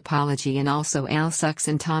Ashler's apology and also Al sucks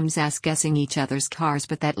and Tom's ass guessing each other's cars,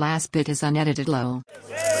 but that last bit is unedited lol.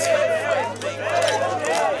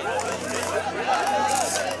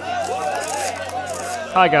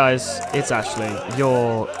 Hi guys, it's Ashley,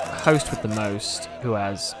 your host with the most, who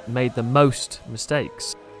has made the most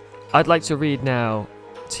mistakes. I'd like to read now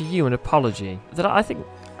to you an apology that I think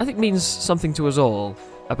means something to us all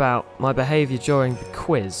about my behaviour during the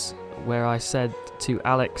quiz, where I said to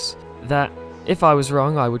Alex that if I was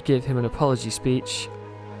wrong I would give him an apology speech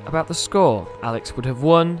about the score. Alex would have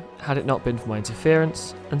won had it not been for my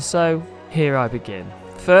interference, and so here I begin.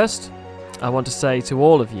 First, I want to say to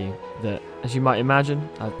all of you that, as you might imagine,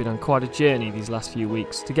 I've been on quite a journey these last few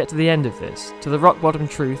weeks to get to the end of this, to the rock bottom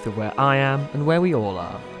truth of where I am and where we all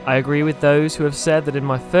are. I agree with those who have said that in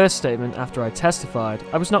my first statement after I testified,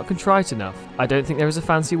 I was not contrite enough. I don't think there is a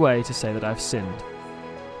fancy way to say that I've sinned.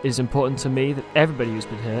 It is important to me that everybody who's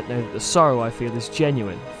been hurt know that the sorrow I feel is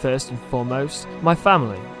genuine. First and foremost, my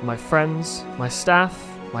family, my friends, my staff,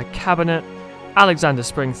 my cabinet, Alexander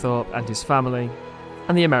Springthorpe and his family,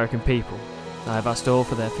 and the American people. I have asked all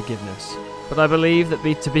for their forgiveness. But I believe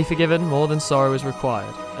that to be forgiven, more than sorrow is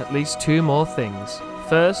required. At least two more things.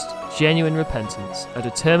 First, genuine repentance, a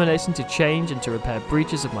determination to change and to repair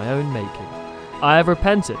breaches of my own making. I have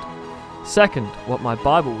repented. Second, what my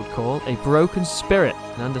Bible would call a broken spirit,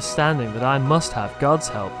 an understanding that I must have God's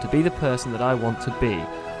help to be the person that I want to be,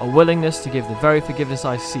 a willingness to give the very forgiveness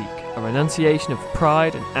I seek, a renunciation of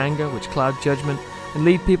pride and anger which cloud judgment and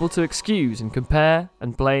lead people to excuse and compare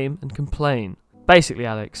and blame and complain. Basically,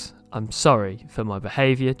 Alex, I'm sorry for my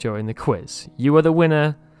behaviour during the quiz. You are the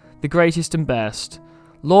winner, the greatest and best,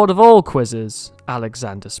 Lord of all quizzes,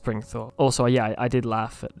 Alexander Springthorpe. Also, yeah, I did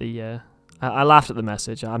laugh at the... I laughed at the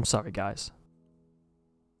message. I'm sorry, guys.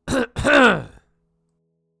 And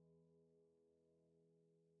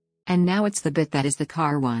now it's the bit that is the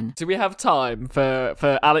car one. Do we have time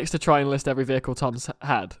for Alex to try and list every vehicle Tom's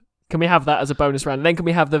had? Can we have that as a bonus round? And then can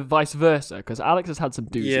we have the vice versa? Because Alex has had some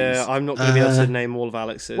doozies. Yeah, I'm not going to be able to name all of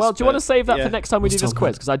Alex's. Well, do you want to save that yeah. for next time we do this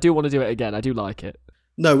quiz? Because I do want to do it again. I do like it.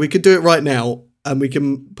 No, we could do it right now, and we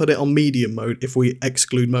can put it on medium mode if we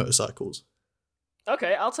exclude motorcycles.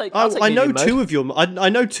 Okay, I'll take. I know medium two mode. of your. I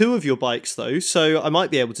know two of your bikes though, so I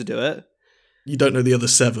might be able to do it. You don't know the other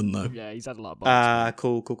 7 though. Yeah, he's had a lot of bikes.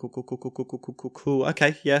 Cool.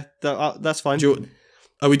 Okay, yeah, that's fine.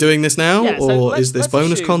 Are we doing this now, Yeah, so or is this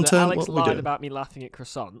bonus assume content? That Alex What are we lied doing? about me laughing at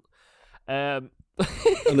croissant. And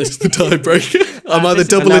this is the tiebreaker. I'm either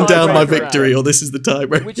this is the doubling down my tiebreaker victory, round. or this is the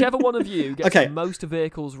tiebreaker. Whichever one of you gets Okay. the most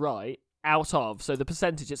vehicles right out of, so the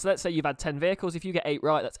percentages. So let's say you've had 10 vehicles. If you get 8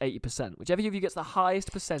 right, that's 80%. Whichever of you gets the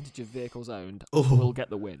highest percentage of vehicles owned will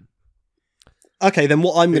get the win. Okay, then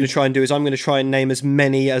what I'm going to try and do is I'm going to try and name as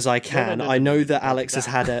many as I can. No, I know that Alex has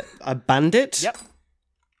had a Bandit. Yep.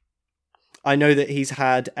 I know that he's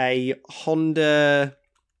had a Honda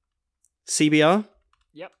CBR.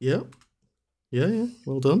 Yep. Yeah.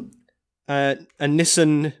 Well done. A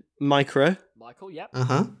Nissan Micra. Michael, yep.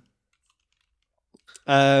 Uh-huh.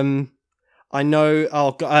 I know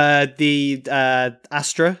the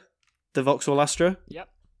Astra, the Vauxhall Astra. Yep.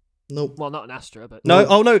 Nope. Well, not an Astra, but No,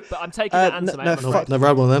 oh no. But I'm taking that answer, mate. Never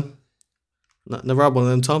had one of them. Never had one of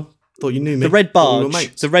them, Tom. Thought you knew me. The Red Thought we were Barge.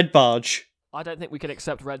 mates. The Red Barge. I don't think we can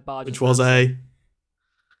accept Red Barge. Which was a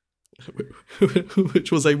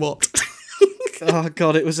what? Oh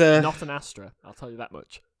god, it was a not an Astra. I'll tell you that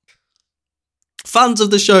much. Fans of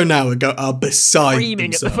the show now are beside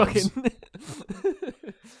Screaming themselves. at the fucking.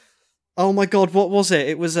 Oh my god, what was it?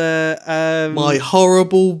 It was a my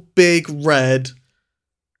horrible big red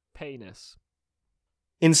penis.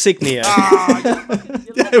 Insignia.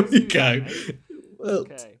 There we go. Well,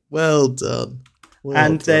 well done.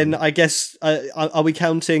 And then I guess, are we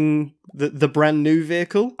counting the brand new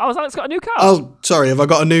vehicle? Oh, Alex got a new car. Oh, sorry. Have I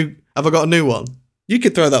got a new one? You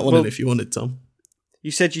could throw that one in if you wanted, Tom.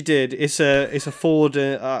 You said you did. It's a Ford.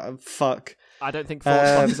 Fuck. I don't think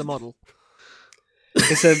Ford is a model.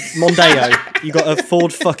 It's a Mondeo. You got a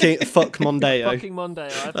Ford fuck Mondeo. Fucking Mondeo.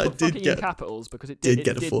 I put fucking in capitals because it did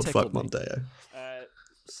get a Ford fuck me. Mondeo.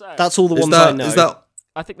 So that's all the ones I know.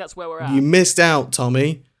 I think that's where we're at. You missed out,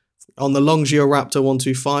 Tommy, on the Longio Raptor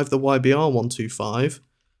 125, the YBR 125.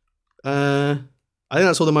 I think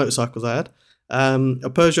that's all the motorcycles I had. A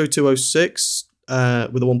Peugeot 206 with a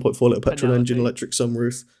 1.4 litre petrol engine, electric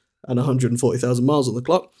sunroof, and 140,000 miles on the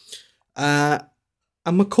clock.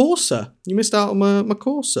 And my Corsa. You missed out on my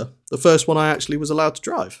Corsa. The first one I actually was allowed to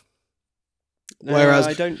drive. Whereas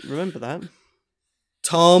I don't remember that.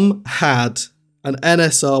 Tom had an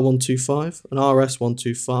NSR 125, an RS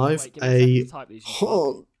 125, a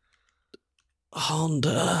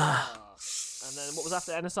Honda. And then what was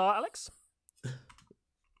after NSR, Alex?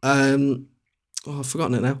 I've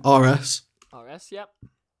forgotten it now. RS. RS, yep.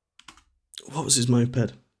 What was his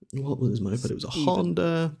moped? It was a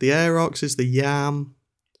Honda. The Aerox is the Yam.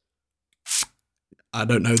 I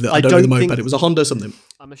don't know that. I don't know the moped. It was a Honda something.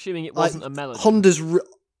 I'm assuming it wasn't a Melody.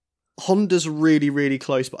 Honda's really, really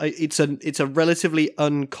close, but it's a relatively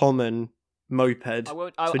uncommon moped.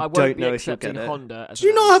 I won't be accepting Honda. Do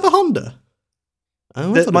you not have a Honda?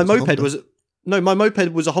 My moped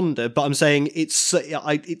was a Honda, but I'm saying it's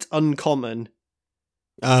uncommon.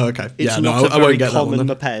 Oh, okay. It's not a very common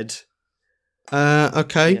moped.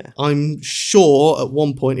 Okay. Yeah. I'm sure at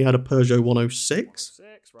one point he had a Peugeot 106.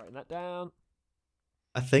 Writing that down.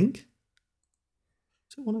 I think.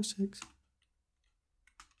 Is it 106?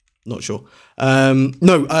 Not sure.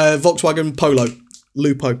 No, Volkswagen Polo.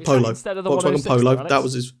 Polo. Instead of the Volkswagen 106, Polo.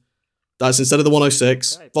 Alex? That's instead of the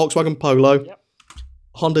 106. Okay. Volkswagen Polo. Yep.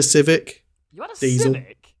 Honda Civic. You had a diesel.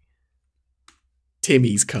 Civic?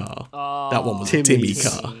 Timmy's car. Oh, that one was Timmy's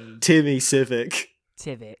car. Timmy Civic.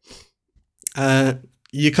 Civic.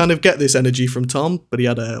 You kind of get this energy from Tom, but he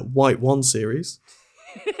had a white 1 Series.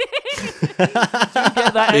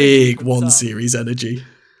 Big 1 Series energy.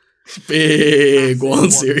 Big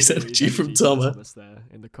 1 Series energy from Tom. There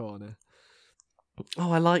in the corner.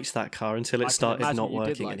 Oh, I liked that car until it started not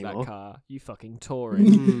working anymore. That car. You fucking Tory.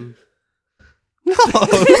 No.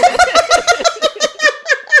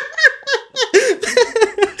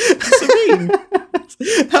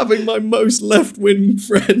 Having my most left-wing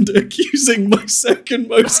friend accusing my second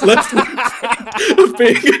most left-wing friend of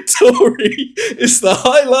being a Tory is the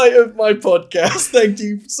highlight of my podcast. Thank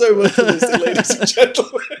you so much for listening, ladies and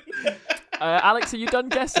gentlemen. Alex, are you done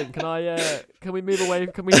guessing? Can we move away?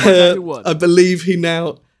 Can we find out who won? I believe he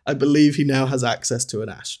now has access to an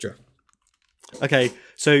Astra. Okay,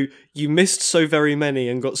 so you missed so very many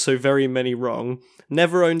and got so very many wrong.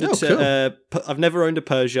 Never owned I've never owned a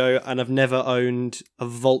Peugeot, and I've never owned a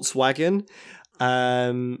Volkswagen.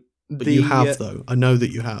 But you have though. I know that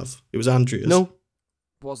you have. It was Andrea's. No,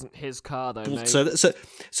 wasn't his car though, mate. So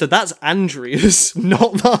that's Andrea's,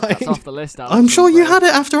 not mine. That's off the list. I'm sure you had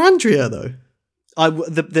it after Andrea though.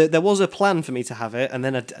 There was a plan for me to have it, and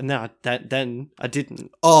then I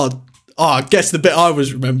didn't. Oh, I guess the bit I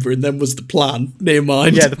was remembering then was the plan near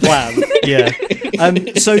mine. Yeah, the plan. Yeah.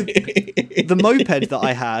 So the moped that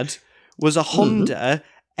I had was a Honda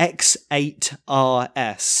X8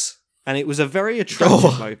 RS, and it was a very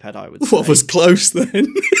attractive moped, I would say. What was close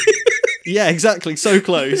then? Yeah, exactly. So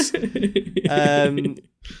close.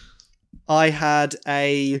 I had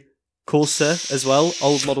a Corsa as well,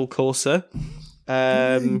 old model Corsa.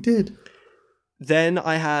 You did. Then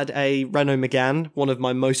I had a Renault Megane, one of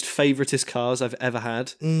my most favoritist cars I've ever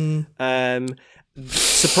had.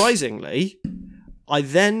 Surprisingly, I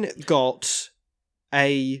then got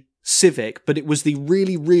a Civic, but it was the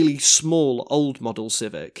really, really small old model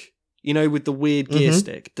Civic. You know, with the weird gear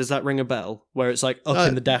stick. Does that ring a bell? Where it's like up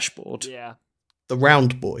in the dashboard. Yeah. The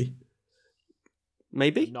round boy.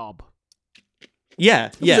 Maybe? Knob. Yeah,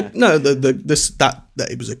 yeah.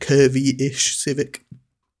 It was a curvy-ish Civic.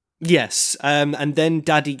 Yes, and then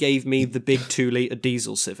Daddy gave me the big 2-litre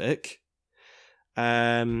diesel Civic.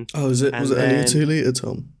 Was it only a 2-litre,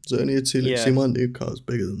 Tom? Was it only a 2-litre? Yeah. See, my new car's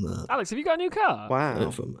bigger than that. Alex, have you got a new car? Wow. I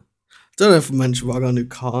don't know if I mentioned, but I got a new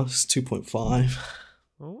car. It's 2.5.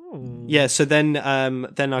 Oh. Yeah, so then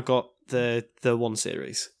I got the 1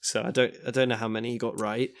 Series. So I don't know how many you got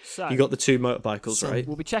right. So, you got the 2 motorbikes right.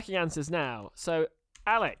 We'll be checking answers now. So,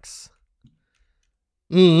 Alex,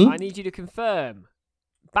 I I need you to confirm.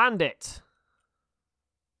 Bandit.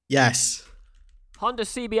 Yes. Honda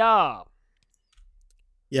CBR.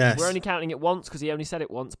 Yes. We're only counting it once because he only said it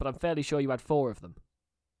once, but I'm fairly sure you had 4 of them.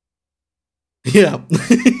 Yeah.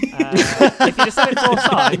 If you just said it 4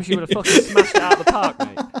 times, you would have fucking smashed it out of the park,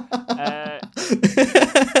 mate.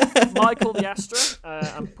 Michael the Astra,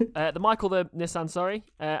 the Michael the Nissan, sorry,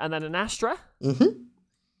 and then an Astra. Mm-hmm.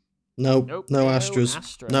 Nope, no Astras.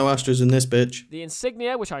 Astra. No Astras in this bitch. The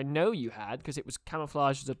Insignia, which I know you had because it was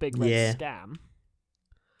camouflaged as a big red scam.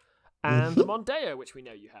 And the Mondeo, which we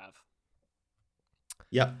know you have.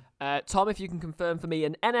 Yep. Tom, if you can confirm for me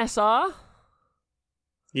an NSR.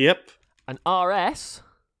 Yep. An RS.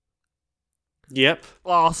 Yep.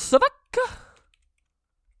 A Civic.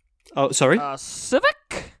 Oh, sorry. A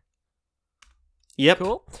Civic. Yep.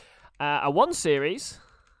 Cool. A 1 Series.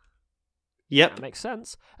 Yep. That makes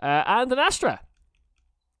sense. And an Astra.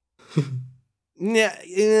 Yeah.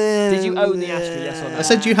 Did you own the Astra, yes or no? I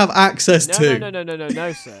said you have access to.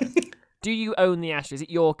 No, sir. Do you own the Astra? Is it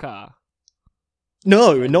your car?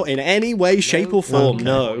 No, not in any way, shape, or form.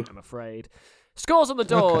 No. I'm afraid. Scores on the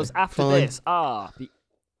doors after this are the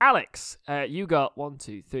Alex. You got 1,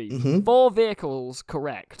 2, 3, 4 vehicles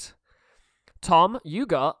correct. Tom, you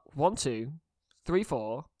got 1, 2, 3,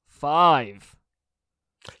 4, 5.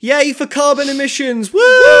 Yay for carbon emissions! Woo!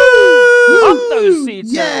 Up those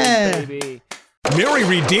seats, baby. Mary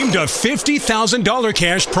redeemed a $50,000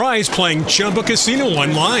 cash prize playing Chumba Casino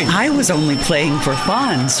online. I was only playing for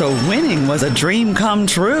fun, so winning was a dream come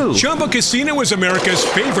true. Chumba Casino is America's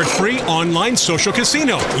favorite free online social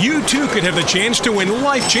casino. You too could have the chance to win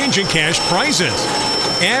life-changing cash prizes.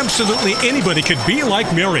 Absolutely anybody could be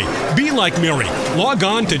like Mary. Be like Mary. Log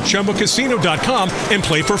on to ChumbaCasino.com and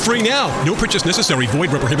play for free now. No purchase necessary.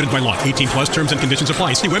 Void where prohibited by law. 18+ terms and conditions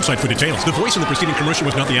apply. See website for details. The voice in the preceding commercial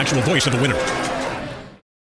was not the actual voice of the winner.